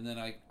mean, and then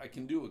I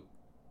can do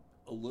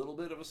a little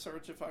bit of a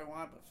search if I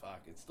want, but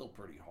fuck, it's still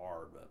pretty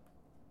hard. But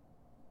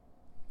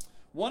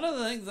one of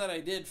the things that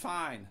I did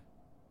find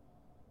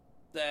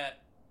that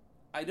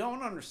I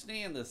don't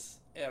understand this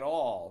at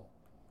all.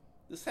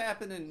 This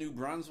happened in New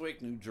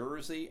Brunswick, New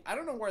Jersey. I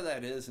don't know where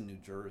that is in New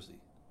Jersey.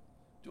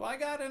 Do I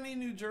got any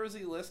New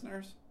Jersey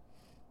listeners?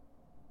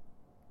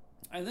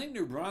 I think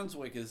New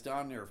Brunswick is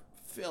down near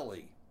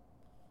Philly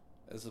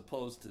as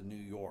opposed to New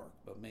York,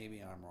 but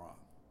maybe I'm wrong.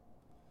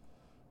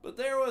 But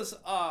there was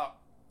a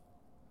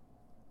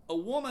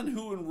woman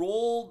who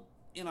enrolled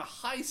in a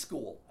high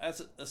school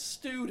as a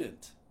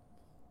student.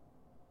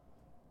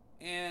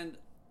 And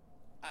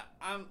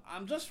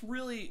I'm just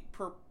really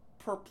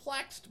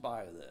perplexed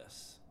by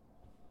this.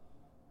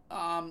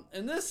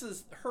 And this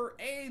is, her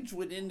age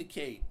would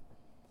indicate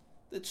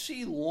that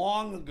she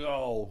long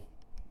ago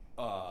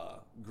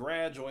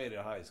graduated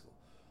high school,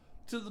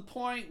 to the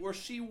point where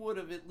she would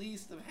have at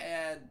least have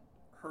had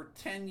her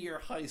 10-year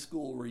high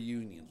school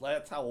reunion.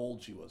 That's how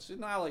old she was. It's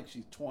not like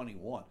she's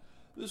 21.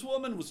 This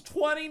woman was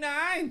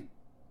 29.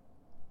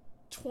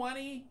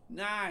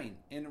 29,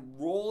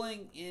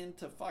 enrolling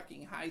into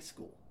fucking high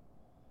school.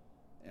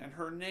 And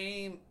her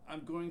name,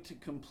 I'm going to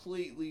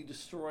completely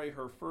destroy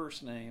her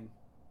first name.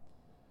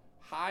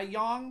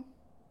 Hyung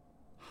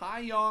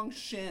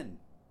Shin.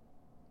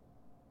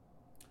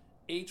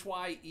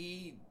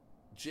 Hyejeong.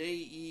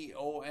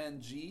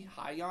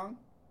 Hyung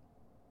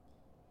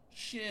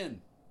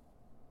Shin.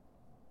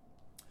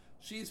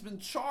 She's been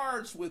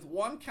charged with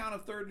one count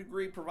of third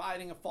degree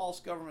providing a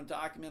false government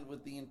document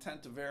with the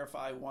intent to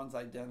verify one's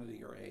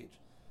identity or age.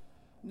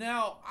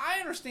 Now, I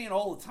understand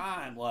all the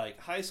time, like,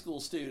 high school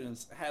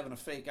students having a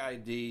fake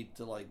ID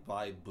to, like,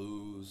 buy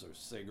booze or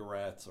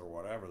cigarettes or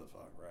whatever the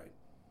fuck, right?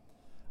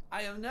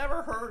 I have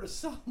never heard of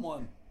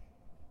someone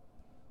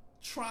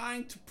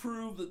trying to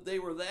prove that they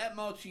were that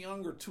much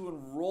younger to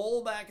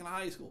enroll back in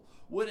high school.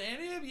 Would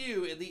any of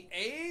you, at the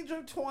age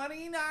of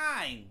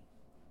 29,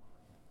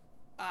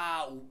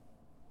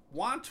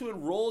 want to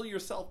enroll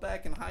yourself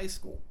back in high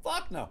school?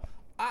 Fuck no.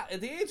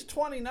 At the age of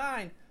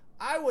 29,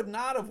 I would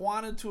not have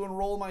wanted to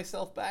enroll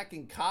myself back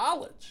in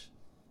college.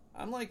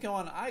 I'm like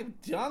going,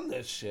 I've done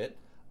this shit.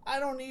 I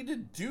don't need to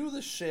do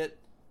the shit.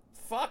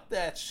 Fuck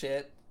that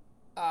shit.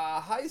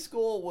 High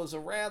school was a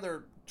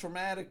rather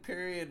traumatic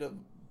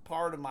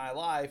part of my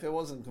life. It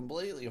wasn't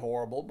completely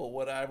horrible, but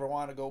would I ever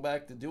want to go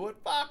back to do it?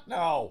 Fuck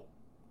no.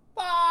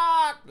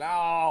 Fuck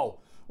no.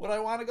 Would I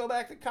want to go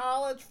back to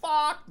college?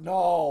 Fuck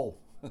no.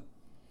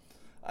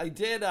 I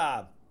did,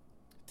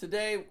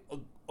 today,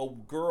 a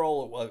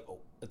girl,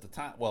 at the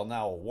time, well,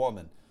 now a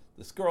woman,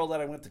 this girl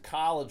that I went to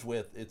college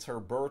with, it's her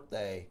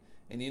birthday,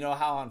 and you know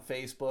how on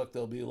Facebook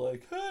they'll be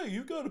like, hey,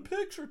 you got a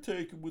picture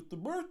taken with the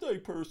birthday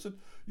person,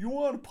 you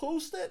want to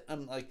post it?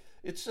 I'm like,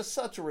 it's just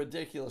such a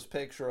ridiculous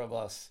picture of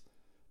us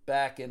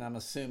back in, I'm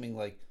assuming,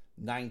 like,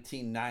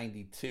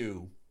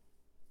 1992.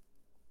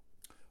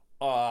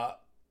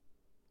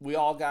 We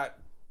all got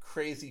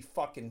crazy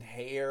fucking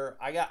hair.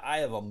 I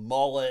have a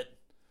mullet.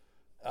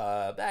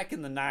 Back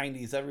in the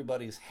 90s,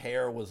 everybody's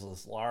hair was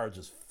as large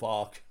as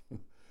fuck.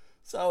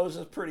 So it was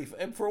just pretty...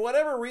 And for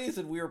whatever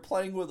reason, we were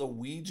playing with a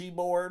Ouija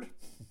board.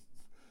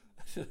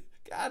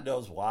 God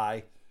knows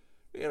why.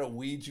 We had a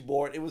Ouija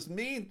board. It was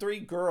me and three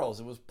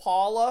girls. It was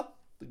Paula,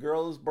 the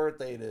girl whose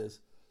birthday it is.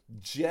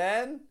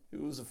 Jen,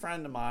 who was a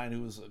friend of mine,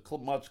 who was a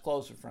much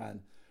closer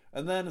friend.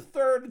 And then a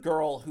third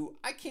girl who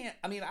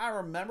I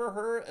remember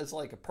her as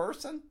like a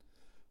person,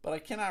 but I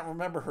cannot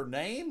remember her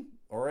name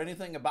or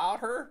anything about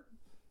her.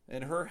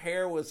 And her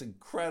hair was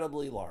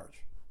incredibly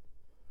large.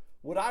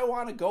 Would I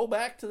want to go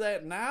back to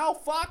that now?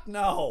 Fuck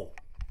no.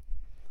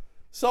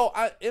 So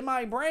in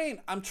my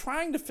brain, I'm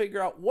trying to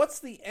figure out what's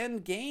the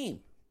end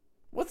game.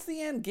 What's the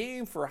end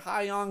game for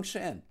Hyung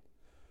Shin?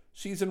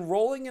 She's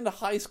enrolling into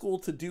high school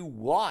to do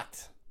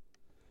what?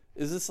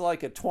 Is this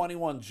like a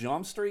 21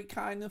 Jump Street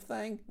kind of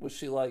thing? Is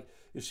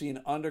she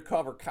an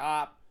undercover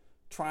cop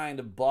trying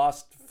to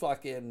bust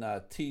fucking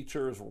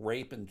teachers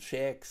raping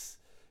chicks?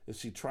 Is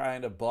she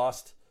trying to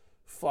bust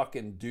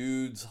fucking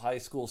dudes, high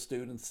school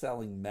students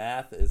selling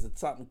meth? Is it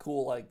something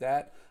cool like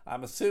that?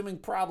 I'm assuming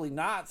probably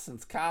not,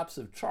 since cops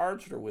have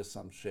charged her with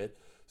some shit.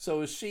 So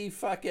is she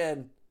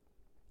fucking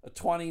a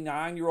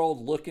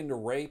 29-year-old looking to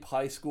rape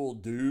high school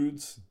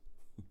dudes?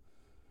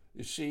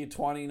 Is she a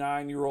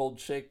 29-year-old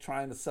chick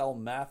trying to sell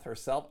meth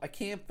herself? I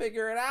can't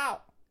figure it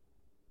out.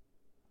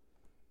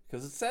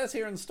 Because it says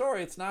here in the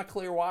story, it's not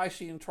clear why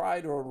she didn't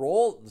try to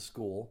enroll at the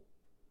school.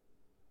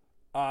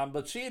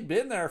 But she had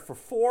been there for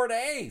 4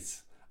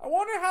 days. I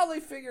wonder how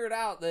they figured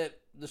out that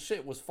the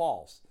shit was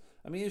false.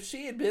 I mean, if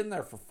she had been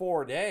there for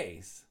 4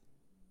 days,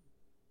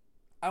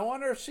 I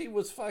wonder if she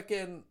was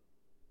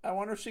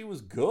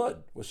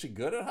good. Was she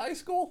good at high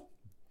school?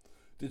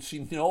 Did she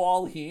know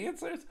all the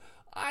answers?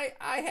 I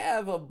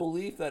have a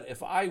belief that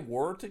if I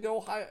were to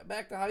go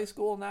back to high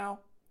school now,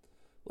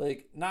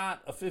 like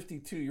not a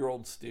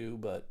 52-year-old Stu,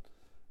 but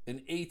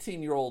an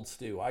 18-year-old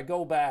Stu, I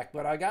go back,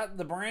 but I got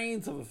the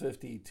brains of a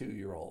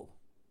 52-year-old.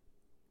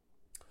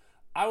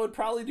 I would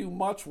probably do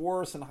much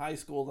worse in high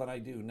school than I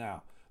do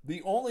now.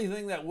 The only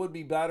thing that would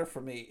be better for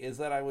me is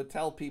that I would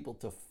tell people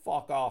to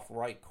fuck off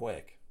right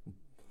quick.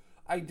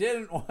 I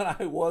didn't when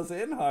I was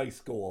in high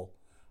school.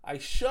 I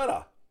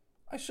shoulda.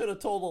 I should have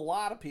told a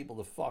lot of people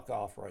to fuck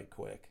off right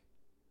quick.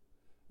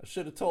 I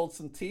should have told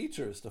some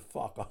teachers to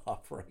fuck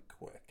off right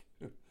quick.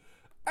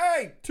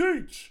 Hey,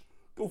 teach!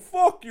 Go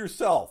fuck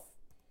yourself!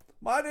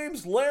 My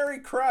name's Larry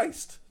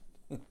Christ.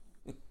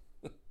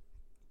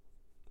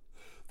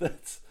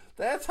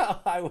 That's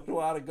how I would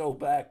want to go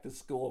back to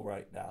school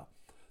right now.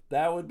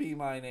 That would be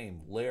my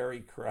name,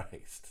 Larry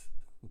Christ.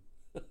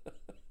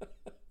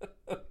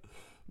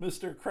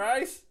 Mr.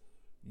 Christ?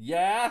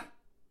 Yeah?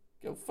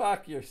 Go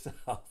fuck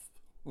yourself.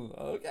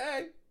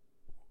 Okay.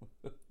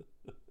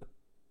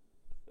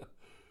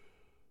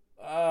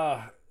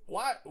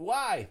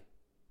 Why?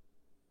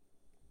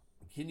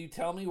 Can you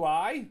tell me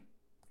why?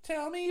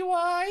 Tell me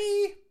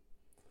why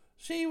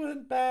she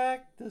went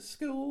back to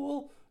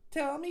school.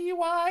 Tell me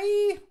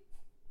why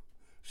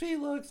she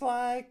looks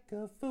like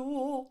a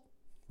fool.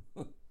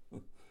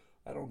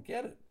 I don't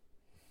get it.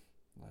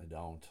 I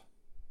don't.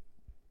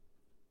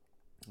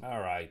 All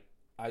right.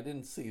 I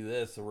didn't see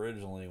this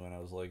originally when I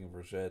was looking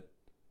for shit,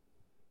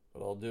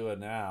 but I'll do it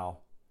now.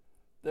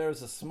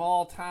 There's a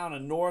small town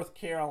in North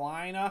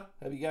Carolina.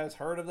 Have you guys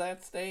heard of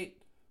that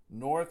state?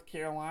 North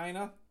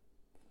Carolina?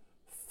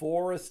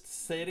 Forest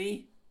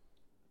City?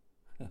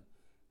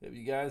 Have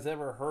you guys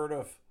ever heard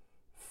of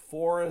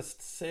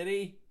Forest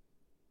City?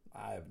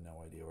 I have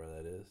no idea where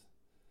that is.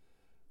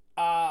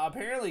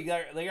 Apparently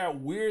they got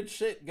weird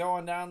shit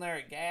going down there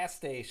at gas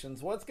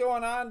stations. What's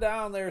going on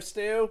down there,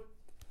 Stu?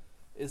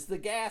 Is the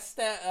gas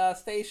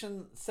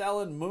station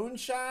selling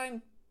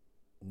moonshine?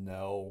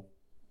 No.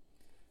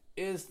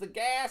 Is the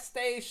gas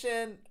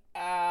station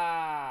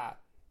got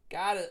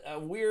a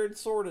weird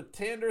sort of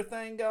Tinder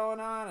thing going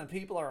on and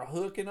people are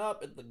hooking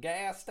up at the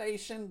gas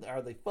station?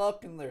 Are they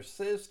fucking their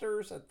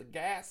sisters at the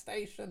gas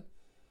station?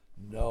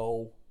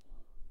 No.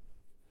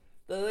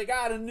 They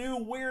got a new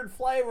weird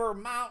flavor of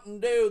Mountain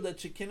Dew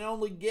that you can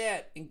only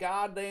get in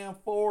goddamn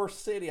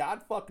Forest City.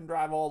 I'd fucking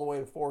drive all the way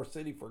to Forest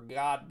City for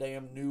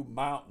goddamn new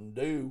Mountain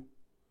Dew.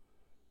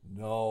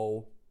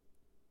 No.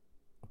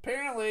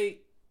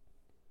 Apparently,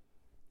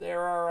 there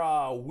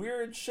are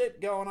weird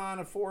shit going on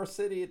in Forest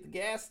City at the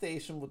gas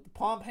station with the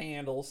pump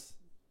handles.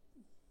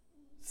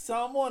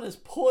 Someone is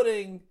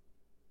putting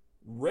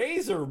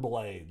razor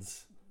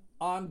blades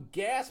on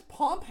gas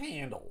pump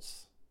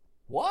handles.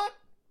 What?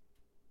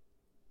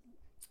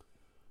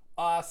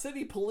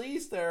 City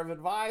police there have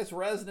advised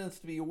residents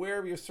to be aware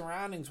of your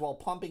surroundings while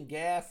pumping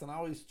gas and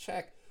always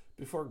check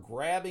before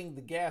grabbing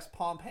the gas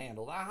pump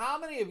handle. Now, how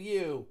many of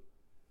you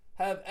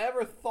have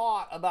ever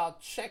thought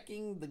about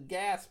checking the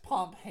gas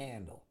pump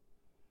handle?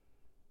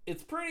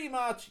 It's pretty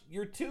much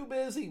you're too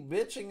busy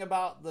bitching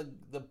about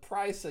the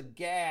price of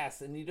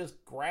gas and you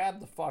just grab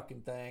the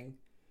fucking thing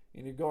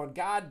and you're going,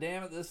 God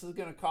damn it, this is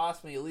going to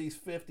cost me at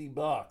least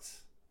 $50.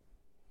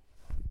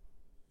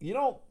 You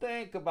don't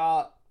think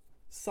about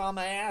some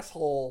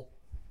asshole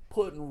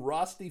putting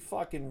rusty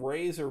fucking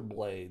razor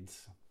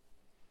blades.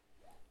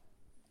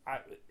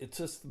 It's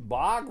just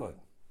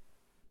boggling.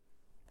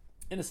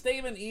 In a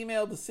statement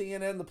emailed to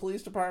CNN, the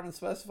police department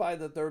specified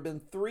that there have been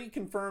 3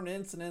 confirmed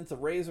incidents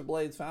of razor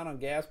blades found on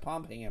gas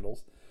pump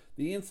handles.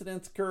 The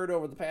incidents occurred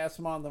over the past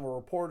month and were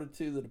reported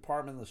to the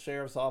department and the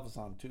sheriff's office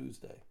on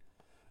Tuesday.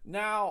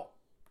 Now,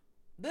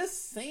 this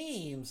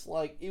seems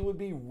like it would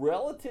be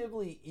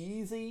relatively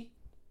easy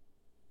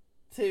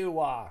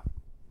to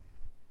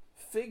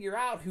figure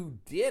out who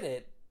did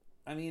it.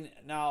 I don't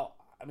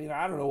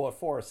know what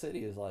Forest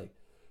City is like,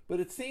 but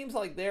it seems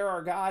like there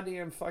are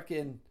goddamn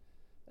fucking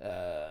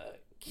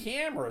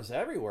cameras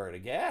everywhere at a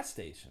gas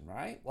station,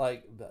 right?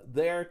 Like,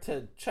 there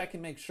to check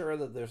and make sure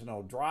that there's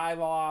no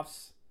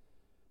drive-offs,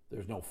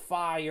 there's no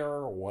fire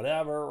or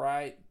whatever,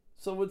 right?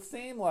 So it would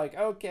seem like,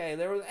 okay,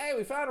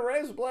 we found a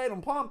razor blade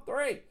on pump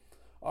 3.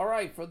 All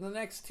right, for the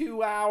next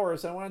 2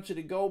 hours, I want you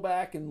to go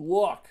back and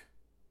look.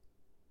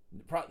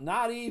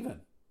 Not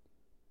even.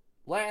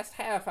 Last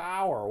half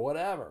hour or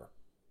whatever.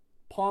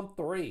 Pump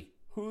 3.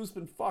 Who's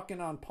been fucking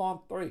on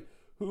pump 3?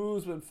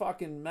 Who's been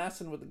fucking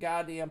messing with the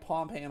goddamn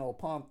pump handle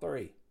pump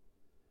 3?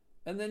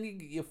 And then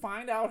you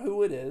find out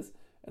who it is,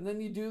 and then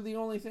you do the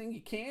only thing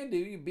you can do.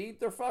 You beat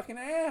their fucking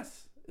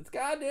ass. It's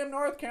goddamn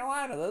North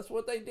Carolina. That's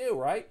what they do,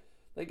 right?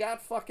 They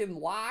got fucking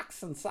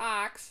locks and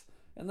socks,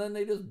 and then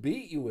they just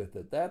beat you with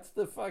it. That's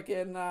the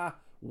fucking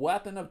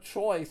weapon of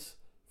choice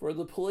for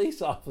the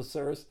police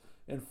officers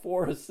in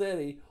Forest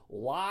City.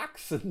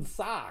 Locks and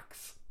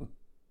socks.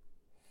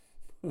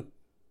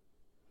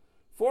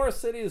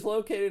 Forest City is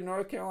located in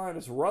North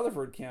Carolina's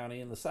Rutherford County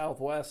in the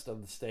southwest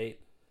of the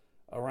state,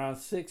 around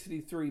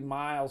 63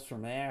 miles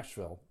from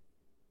Nashville.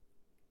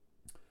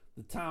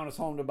 The town is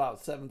home to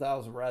about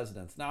 7,000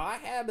 residents. Now, I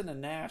have been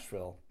in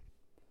Nashville.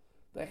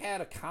 They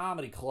had a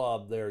comedy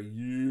club there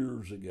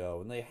years ago,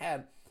 and they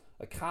had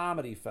a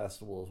comedy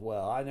festival as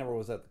well. I never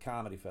was at the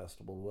comedy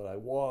festival, but I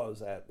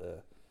was at the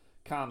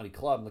comedy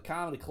club, and the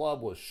comedy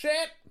club was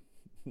shit.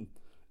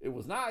 It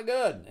was not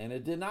good, and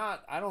it did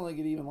not, I don't think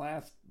it even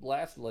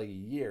lasted like a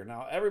year.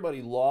 Now,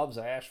 everybody loves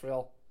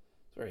Asheville.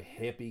 It's a very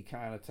hippie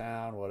kind of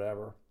town,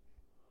 whatever.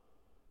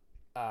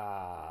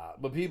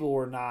 But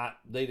people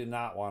they did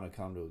not want to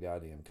come to a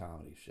goddamn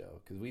comedy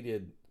show. Because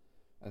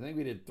I think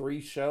we did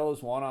 3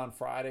 shows, 1 on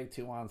Friday,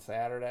 2 on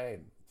Saturday,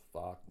 and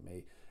fuck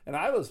me. And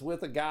I was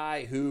with a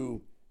guy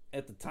who,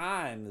 at the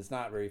time, is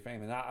not very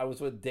famous. I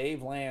was with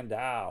Dave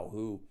Landau,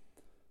 who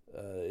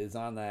is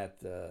on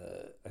that,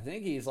 I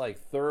think he's like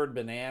third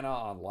banana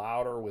on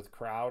Louder with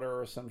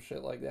Crowder or some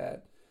shit like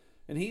that.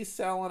 And he's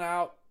selling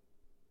out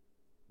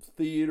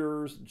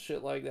theaters and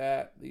shit like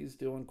that. He's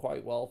doing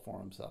quite well for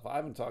himself. I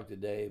haven't talked to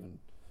Dave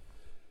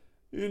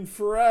in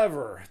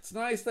forever. It's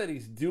nice that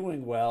he's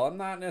doing well. I'm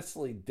not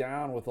necessarily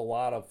down with a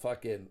lot of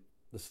fucking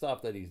the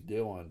stuff that he's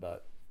doing,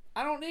 but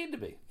I don't need to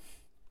be.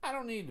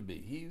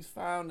 He's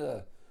found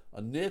a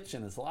niche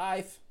in his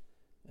life,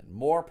 and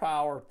more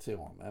power to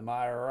him. Am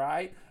I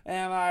right?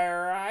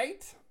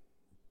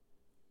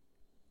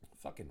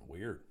 Fucking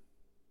weird.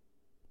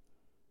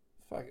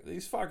 Fuck,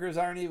 these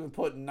fuckers aren't even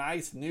putting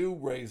nice new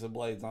razor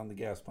blades on the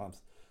gas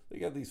pumps. They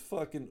got these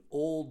fucking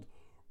old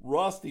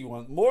rusty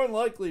ones. More than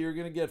likely you're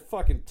going to get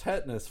fucking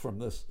tetanus from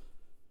this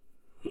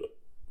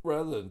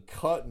rather than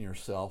cutting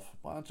yourself.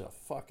 Bunch of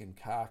fucking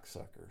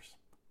cocksuckers.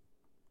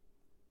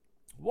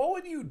 What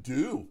would you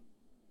do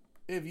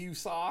if you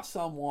saw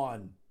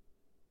someone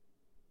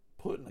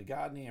putting a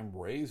goddamn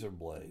razor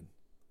blade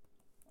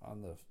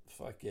on the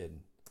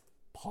fucking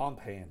pump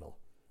handle?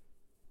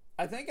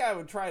 I think I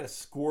would try to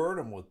squirt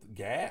them with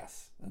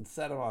gas and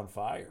set them on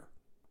fire.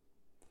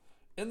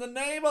 In the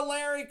name of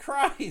Larry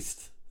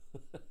Christ.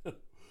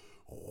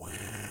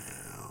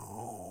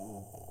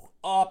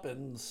 Up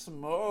in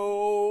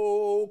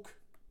smoke.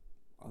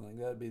 I think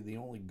that'd be the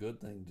only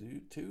good thing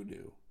to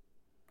do.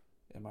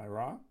 Am I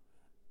wrong?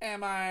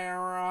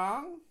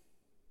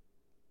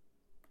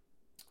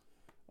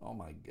 Oh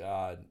my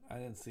God. I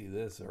didn't see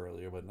this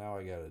earlier, but now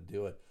I gotta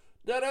do it.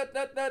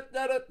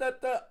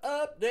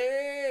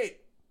 Update!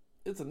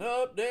 It's an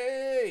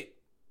update!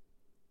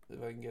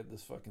 If I can get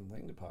this fucking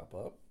thing to pop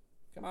up.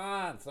 Come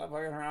on, stop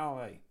fucking around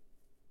with me.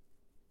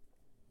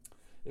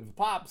 If it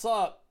pops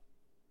up,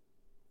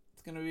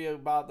 it's gonna be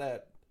about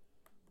that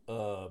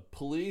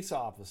police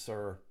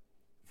officer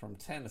from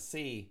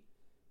Tennessee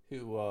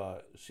who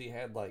she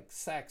had like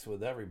sex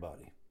with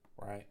everybody,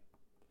 right?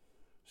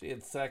 She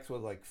had sex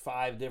with like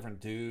 5 different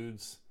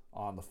dudes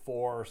on the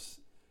force,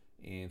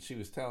 and she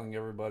was telling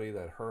everybody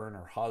that her and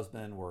her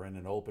husband were in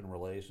an open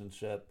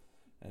relationship.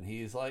 And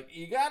he's like,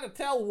 you gotta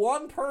tell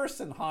one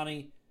person,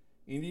 honey.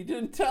 And you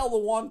didn't tell the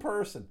one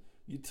person.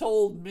 You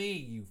told me,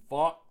 you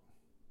fuck.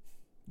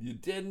 You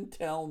didn't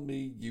tell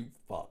me, you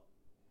fuck.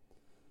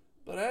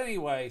 But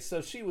anyway,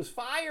 so she was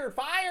fired.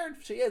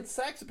 She had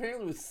sex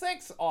apparently with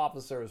 6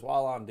 officers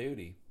while on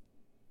duty.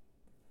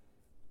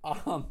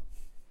 God,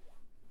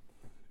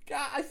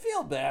 I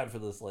feel bad for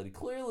this lady.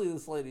 Clearly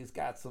this lady's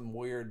got some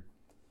weird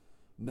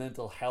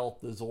mental health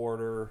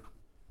disorder,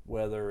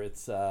 whether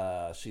it's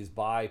she's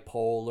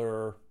bipolar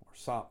or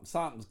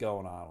something's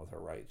going on with her,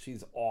 right?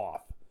 She's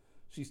off.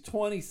 She's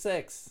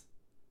 26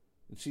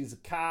 and she's a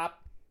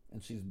cop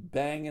and she's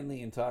banging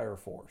the entire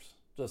force.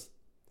 Just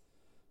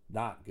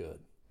not good.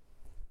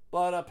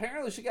 But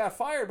apparently she got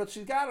fired, but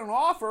she's got an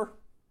offer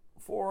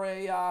for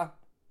a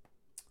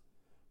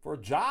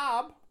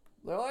job.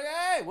 They're like,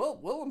 hey,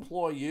 we'll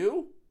employ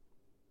you.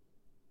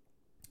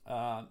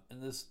 And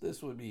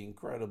this would be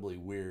incredibly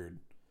weird.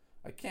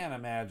 I can't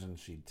imagine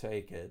she'd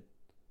take it.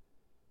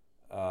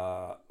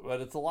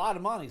 But it's a lot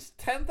of money. It's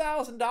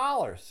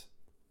 $10,000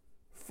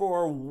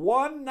 for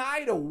one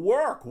night of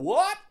work.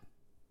 What?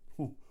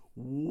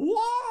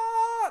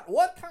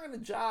 What kind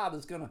of job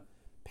is going to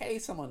pay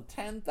someone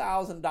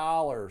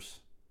 $10,000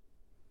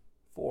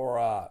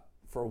 for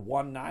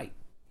one night?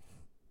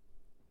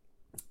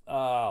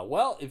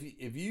 Well,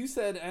 if you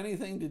said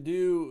anything to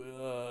do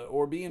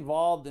or be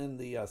involved in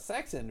the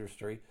sex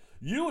industry,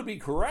 you would be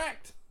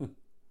correct.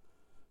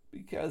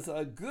 Because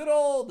a good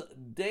old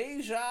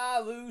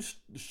Deja Vu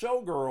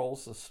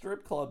Showgirls, a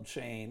strip club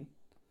chain,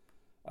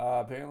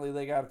 apparently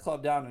they got a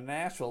club down in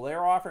Nashville.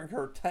 They're offering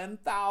her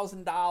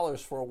 $10,000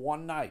 for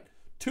one night.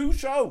 2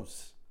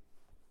 shows.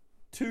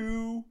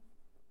 2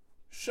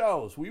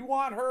 shows. We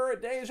want her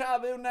at Deja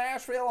Vu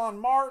Nashville on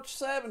March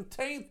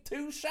 17th.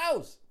 2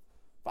 shows.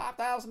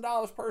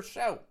 $5,000 per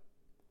show,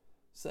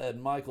 said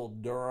Michael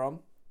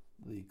Durham,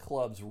 the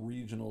club's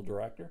regional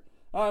director.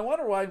 I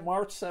wonder why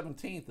March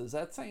 17th. Is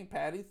that St.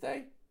 Patty's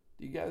Day?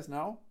 Do you guys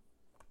know?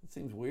 It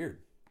seems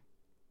weird.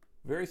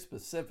 Very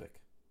specific.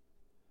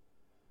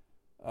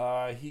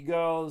 He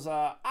goes,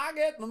 I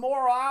get the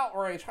moral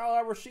outrage.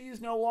 However, she's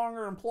no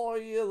longer an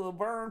employee of the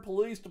Laverne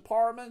Police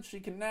Department.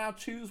 She can now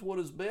choose what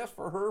is best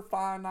for her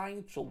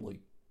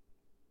financially.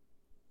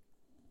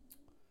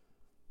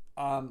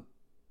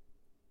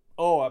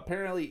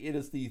 Apparently it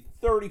is the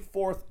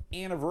 34th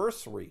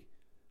anniversary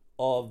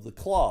of the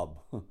club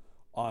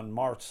on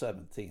March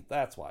 17th.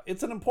 That's why.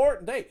 It's an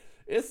important date.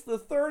 It's the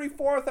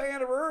 34th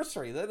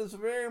anniversary. That is a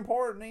very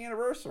important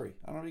anniversary.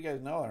 I don't know if you guys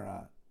know it or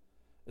not.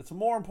 It's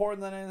more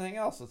important than anything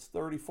else. It's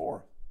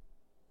 34th.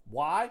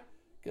 Why?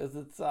 Because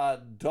it's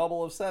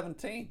double of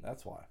 17.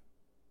 That's why.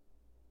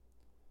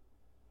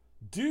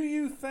 Do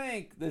you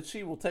think that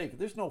she will take it?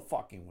 There's no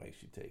fucking way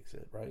she takes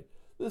it, right?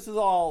 This is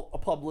all a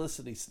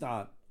publicity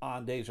stunt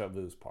on Deja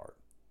Vu's part.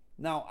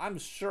 Now, I'm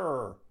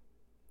sure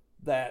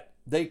that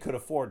they could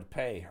afford to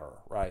pay her,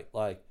 right?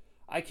 Like,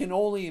 I can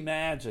only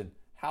imagine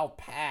how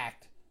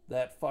packed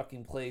that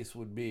fucking place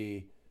would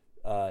be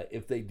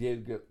if they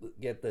did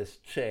get this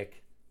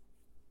chick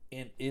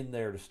in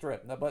there to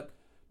strip. But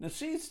now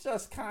she's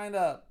just kind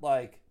of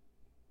like,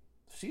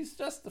 she's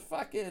just a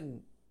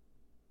fucking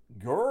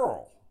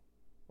girl,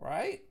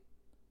 right?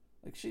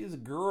 Like, she's a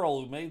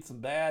girl who made some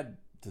bad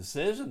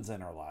decisions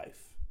in her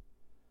life.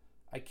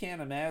 I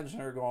can't imagine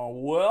her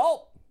going,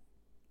 well,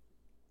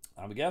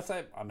 I guess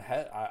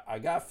I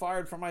got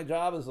fired from my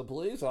job as a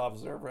police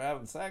officer for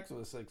having sex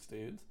with 6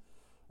 dudes.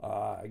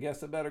 I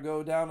guess I better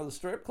go down to the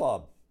strip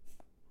club.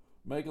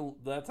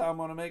 That's how I'm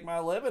going to make my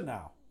living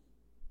now.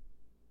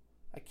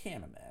 I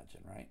can't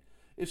imagine, right?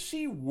 If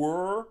she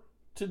were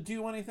to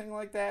do anything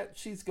like that,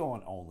 she's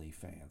going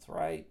OnlyFans,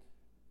 right?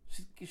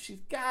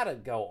 She's got to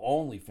go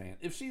OnlyFans.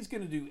 If she's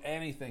going to do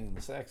anything in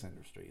the sex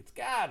industry, it's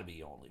got to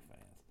be OnlyFans.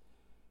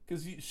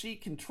 Because she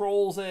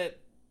controls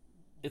it.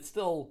 It's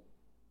still,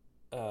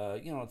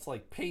 it's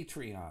like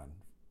Patreon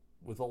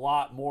with a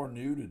lot more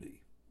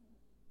nudity.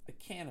 I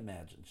can't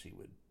imagine she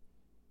would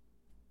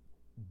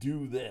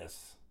do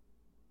this.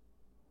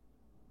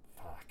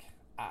 Fuck.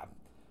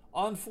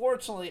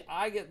 Unfortunately,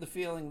 I get the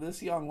feeling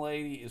this young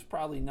lady is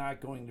probably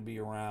not going to be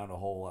around a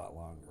whole lot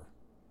longer.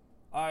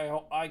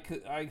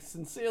 I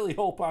sincerely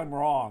hope I'm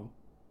wrong,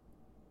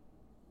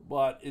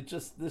 but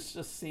this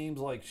just seems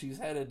like she's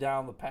headed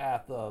down the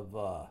path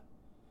of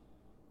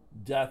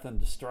death and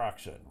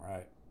destruction,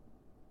 right?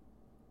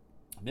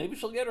 Maybe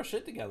she'll get her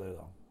shit together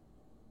though.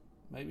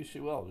 Maybe she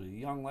will. A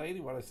young lady,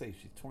 what did I say?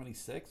 She's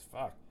 26.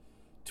 Fuck,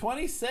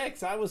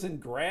 26. I was in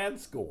grad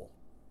school.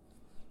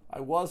 I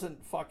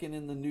wasn't fucking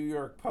in the New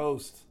York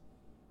Post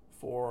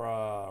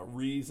for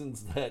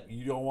reasons that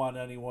you don't want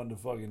anyone to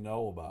fucking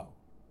know about.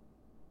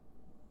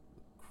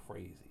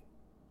 Crazy.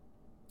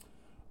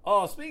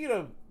 Oh, speaking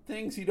of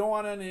things you don't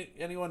want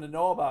anyone to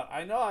know about,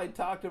 I know I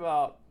talked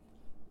about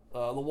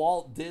the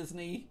Walt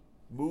Disney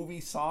movie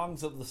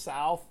Songs of the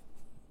South.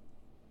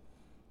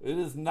 It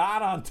is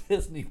not on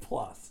Disney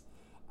Plus.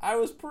 I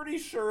was pretty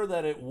sure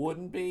that it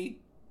wouldn't be.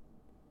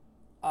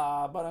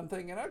 But I'm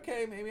thinking,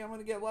 okay, maybe I'm going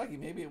to get lucky.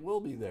 Maybe it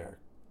will be there.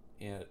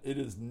 And it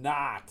is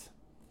not.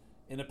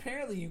 And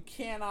apparently you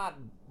cannot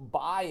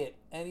buy it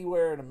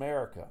anywhere in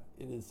America.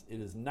 It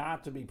is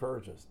not to be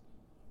purchased.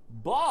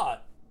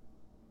 But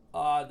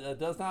that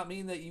does not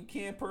mean that you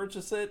can't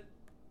purchase it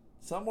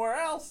somewhere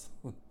else.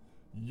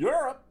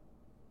 Europe.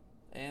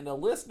 And a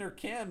listener,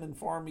 Kim,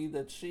 informed me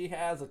that she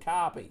has a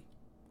copy.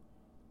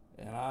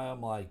 And I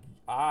am like,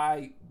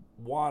 I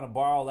want to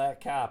borrow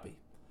that copy.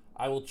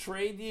 I will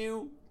trade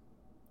you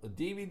a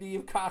DVD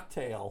of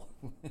Cocktail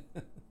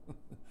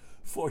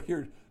for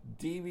your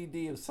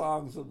DVD of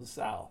Songs of the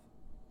South.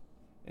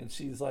 And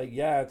she's like,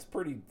 yeah, it's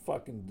pretty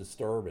fucking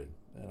disturbing.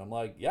 And I'm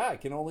like, yeah, I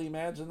can only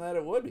imagine that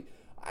it would be.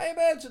 I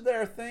imagine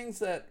there are things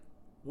that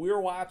we're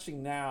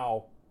watching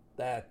now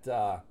that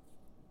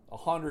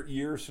 100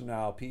 years from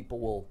now people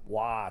will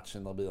watch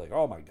and they'll be like,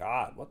 oh my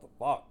God, what the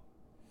fuck?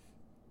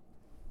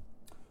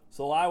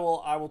 So I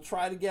will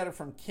try to get it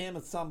from Kim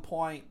at some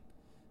point,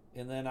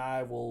 and then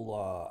I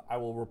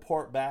will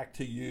report back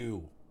to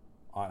you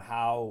on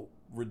how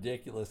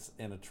ridiculous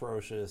and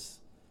atrocious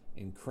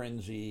and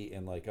cringy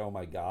and like, oh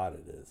my God,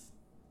 it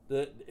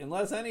is.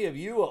 Unless any of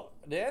you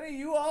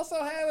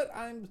also have it?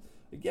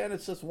 Again,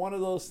 it's just one of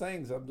those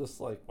things. I'm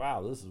just like,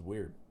 wow, this is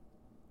weird.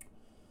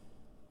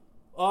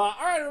 All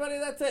right, everybody,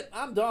 that's it.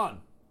 I'm done.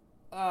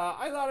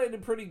 I thought I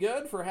did pretty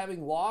good for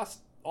having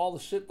lost all the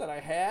shit that I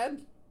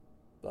had,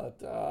 but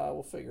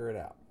we'll figure it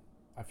out.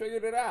 I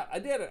figured it out. I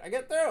did it. I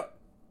got through it.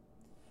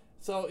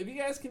 So if you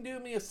guys can do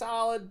me a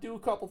solid, do a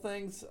couple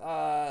things.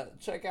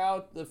 Check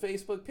out the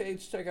Facebook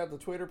page. Check out the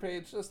Twitter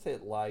page. Just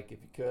hit like if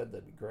you could.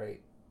 That'd be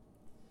great.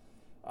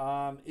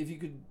 If you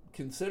could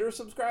consider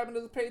subscribing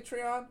to the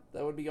Patreon,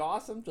 that would be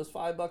awesome. Just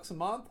 $5 a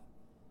month.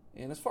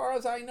 And as far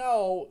as I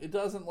know, it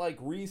doesn't like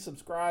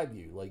resubscribe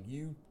you. Like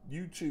you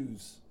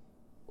choose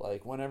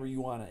like whenever you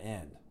want to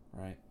end,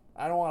 right?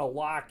 I don't want to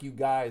lock you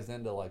guys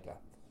into like a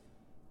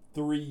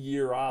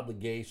 3-year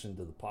obligation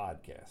to the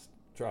podcast.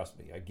 Trust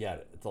me, I get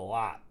it. It's a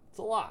lot.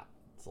 So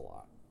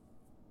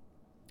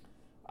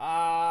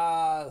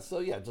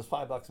yeah, just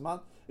 $5 a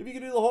month. If you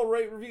could do the whole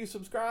rate, review,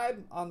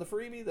 subscribe on the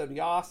freebie, that'd be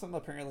awesome.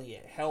 Apparently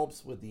it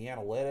helps with the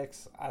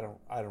analytics. I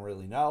don't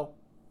really know.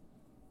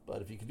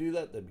 But if you could do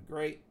that, that'd be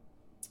great.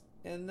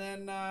 And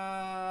then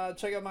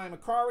check out my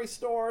Macari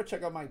store.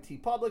 Check out my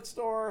TeePublic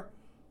store.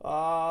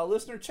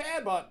 Listener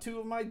Chad bought 2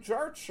 of my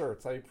Jart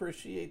shirts. I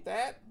appreciate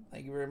that.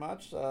 Thank you very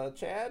much,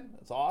 Chad.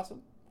 That's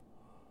awesome.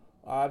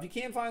 If you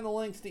can't find the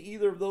links to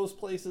either of those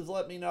places,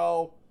 let me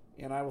know,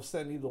 and I will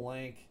send you the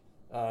link.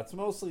 It's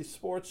mostly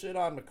sports shit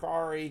on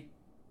Macari.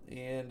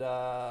 And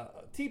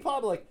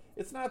TeePublic,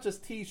 it's not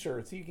just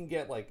t-shirts. You can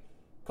get like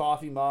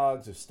coffee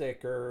mugs or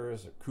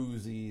stickers or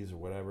koozies or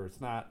whatever.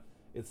 It's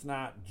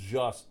not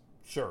just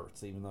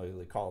shirts, even though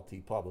they call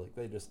it TeePublic.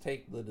 They just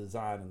take the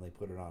design and they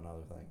put it on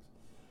other things.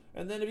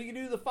 And then if you can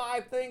do the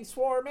 5 things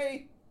for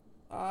me,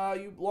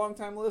 you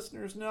longtime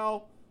listeners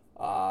know,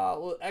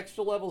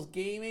 Extra Levels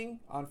Gaming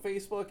on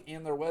Facebook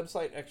and their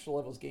website,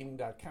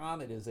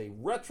 extralevelsgaming.com. It is a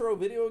retro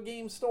video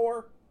game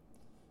store.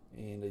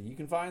 And you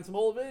can find some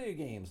old video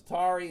games,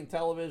 Atari and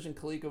Television,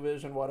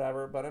 ColecoVision,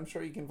 whatever. But I'm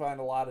sure you can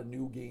find a lot of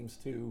new games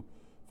too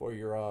for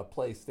your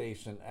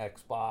PlayStation,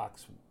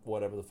 Xbox,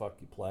 whatever the fuck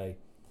you play.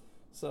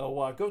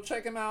 So go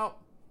check them out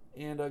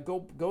and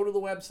go to the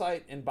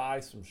website and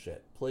buy some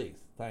shit, please.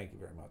 Thank you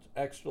very much.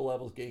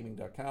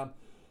 extralevelsgaming.com.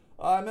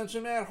 I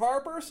mentioned Matt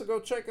Harper, so go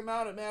check him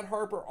out at Matt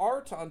Harper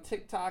Art on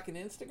TikTok and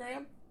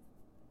Instagram.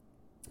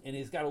 And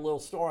he's got a little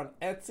store on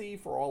Etsy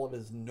for all of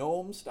his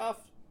gnome stuff.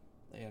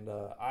 And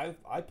I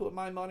put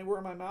my money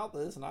where my mouth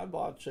is, and I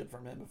bought shit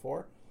from him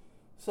before.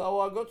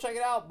 So go check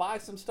it out. Buy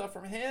some stuff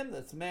from him.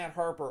 That's Matt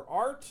Harper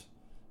Art.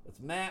 That's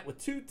Matt with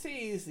 2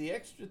 T's. The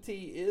extra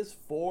T is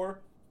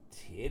for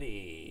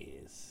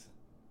titties.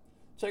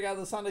 Check out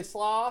the Sunday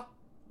Slaw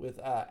with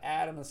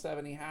Adam and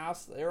Stephanie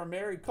House. They're a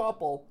married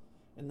couple,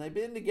 and they've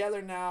been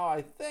together now.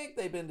 I think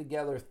they've been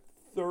together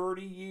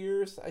 30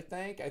 years, I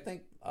think.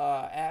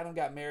 Adam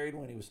got married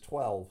when he was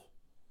 12.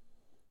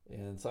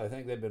 And so I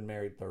think they've been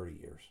married 30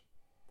 years.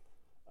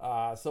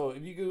 So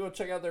if you could go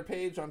check out their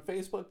page on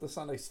Facebook, The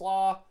Sunday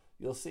Slaw,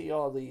 you'll see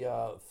all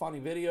the funny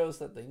videos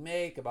that they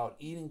make about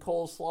eating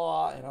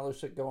coleslaw and other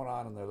shit going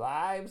on in their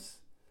lives.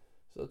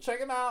 So check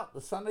them out,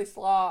 The Sunday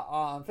Slaw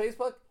on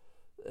Facebook.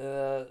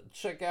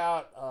 Check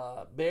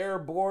out Bear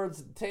Boards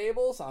and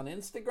Tables on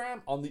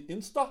Instagram, on the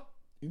Insta.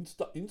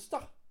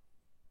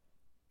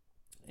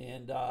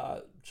 And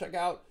check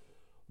out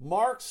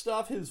Mark's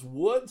stuff, his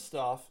wood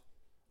stuff,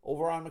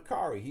 over on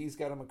Macari. He's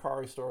got a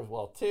Macari store as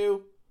well,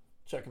 too.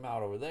 Check him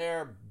out over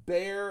there.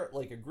 Bear,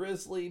 like a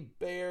grizzly,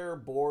 Bear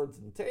Boards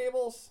and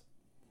Tables.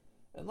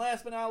 And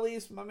last but not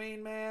least, my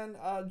main man,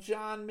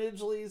 John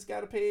Midgley's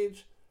got a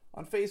page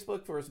on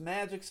Facebook for his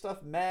magic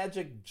stuff,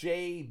 Magic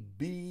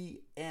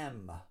JBM.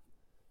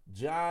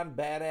 John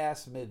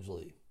Badass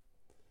Midgley.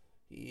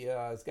 He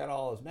has got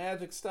all his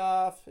magic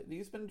stuff.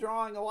 He's been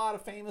drawing a lot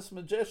of famous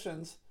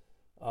magicians.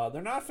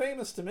 They're not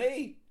famous to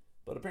me,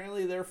 but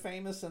apparently they're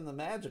famous in the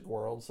magic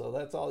world, so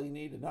that's all you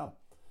need to know.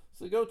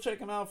 So go check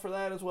them out for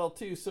that as well,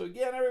 too. So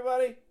again,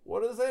 everybody,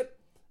 what is it?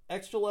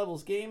 Extra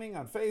Levels Gaming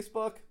on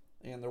Facebook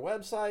and their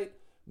website.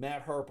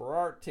 Matt Harper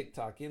Art,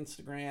 TikTok,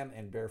 Instagram,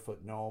 and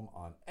Barefoot Gnome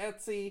on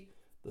Etsy.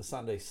 The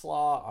Sunday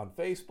Slaw on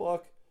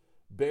Facebook.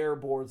 Bear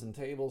Boards and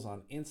Tables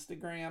on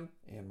Instagram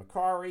and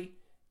Macari.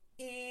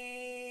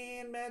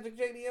 And Magic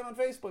JBM on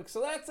Facebook.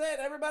 So that's it,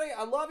 everybody.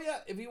 I love you.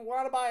 If you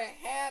want to buy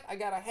a hat, I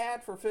got a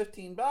hat for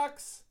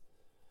 $15.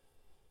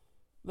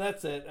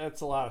 That's it.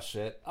 That's a lot of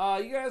shit.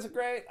 You guys are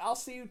great. I'll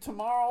see you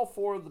tomorrow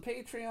for the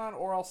Patreon,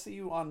 or I'll see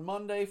you on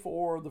Monday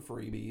for the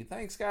freebie.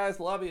 Thanks, guys.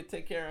 Love you.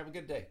 Take care. Have a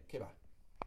good day. Okay, bye.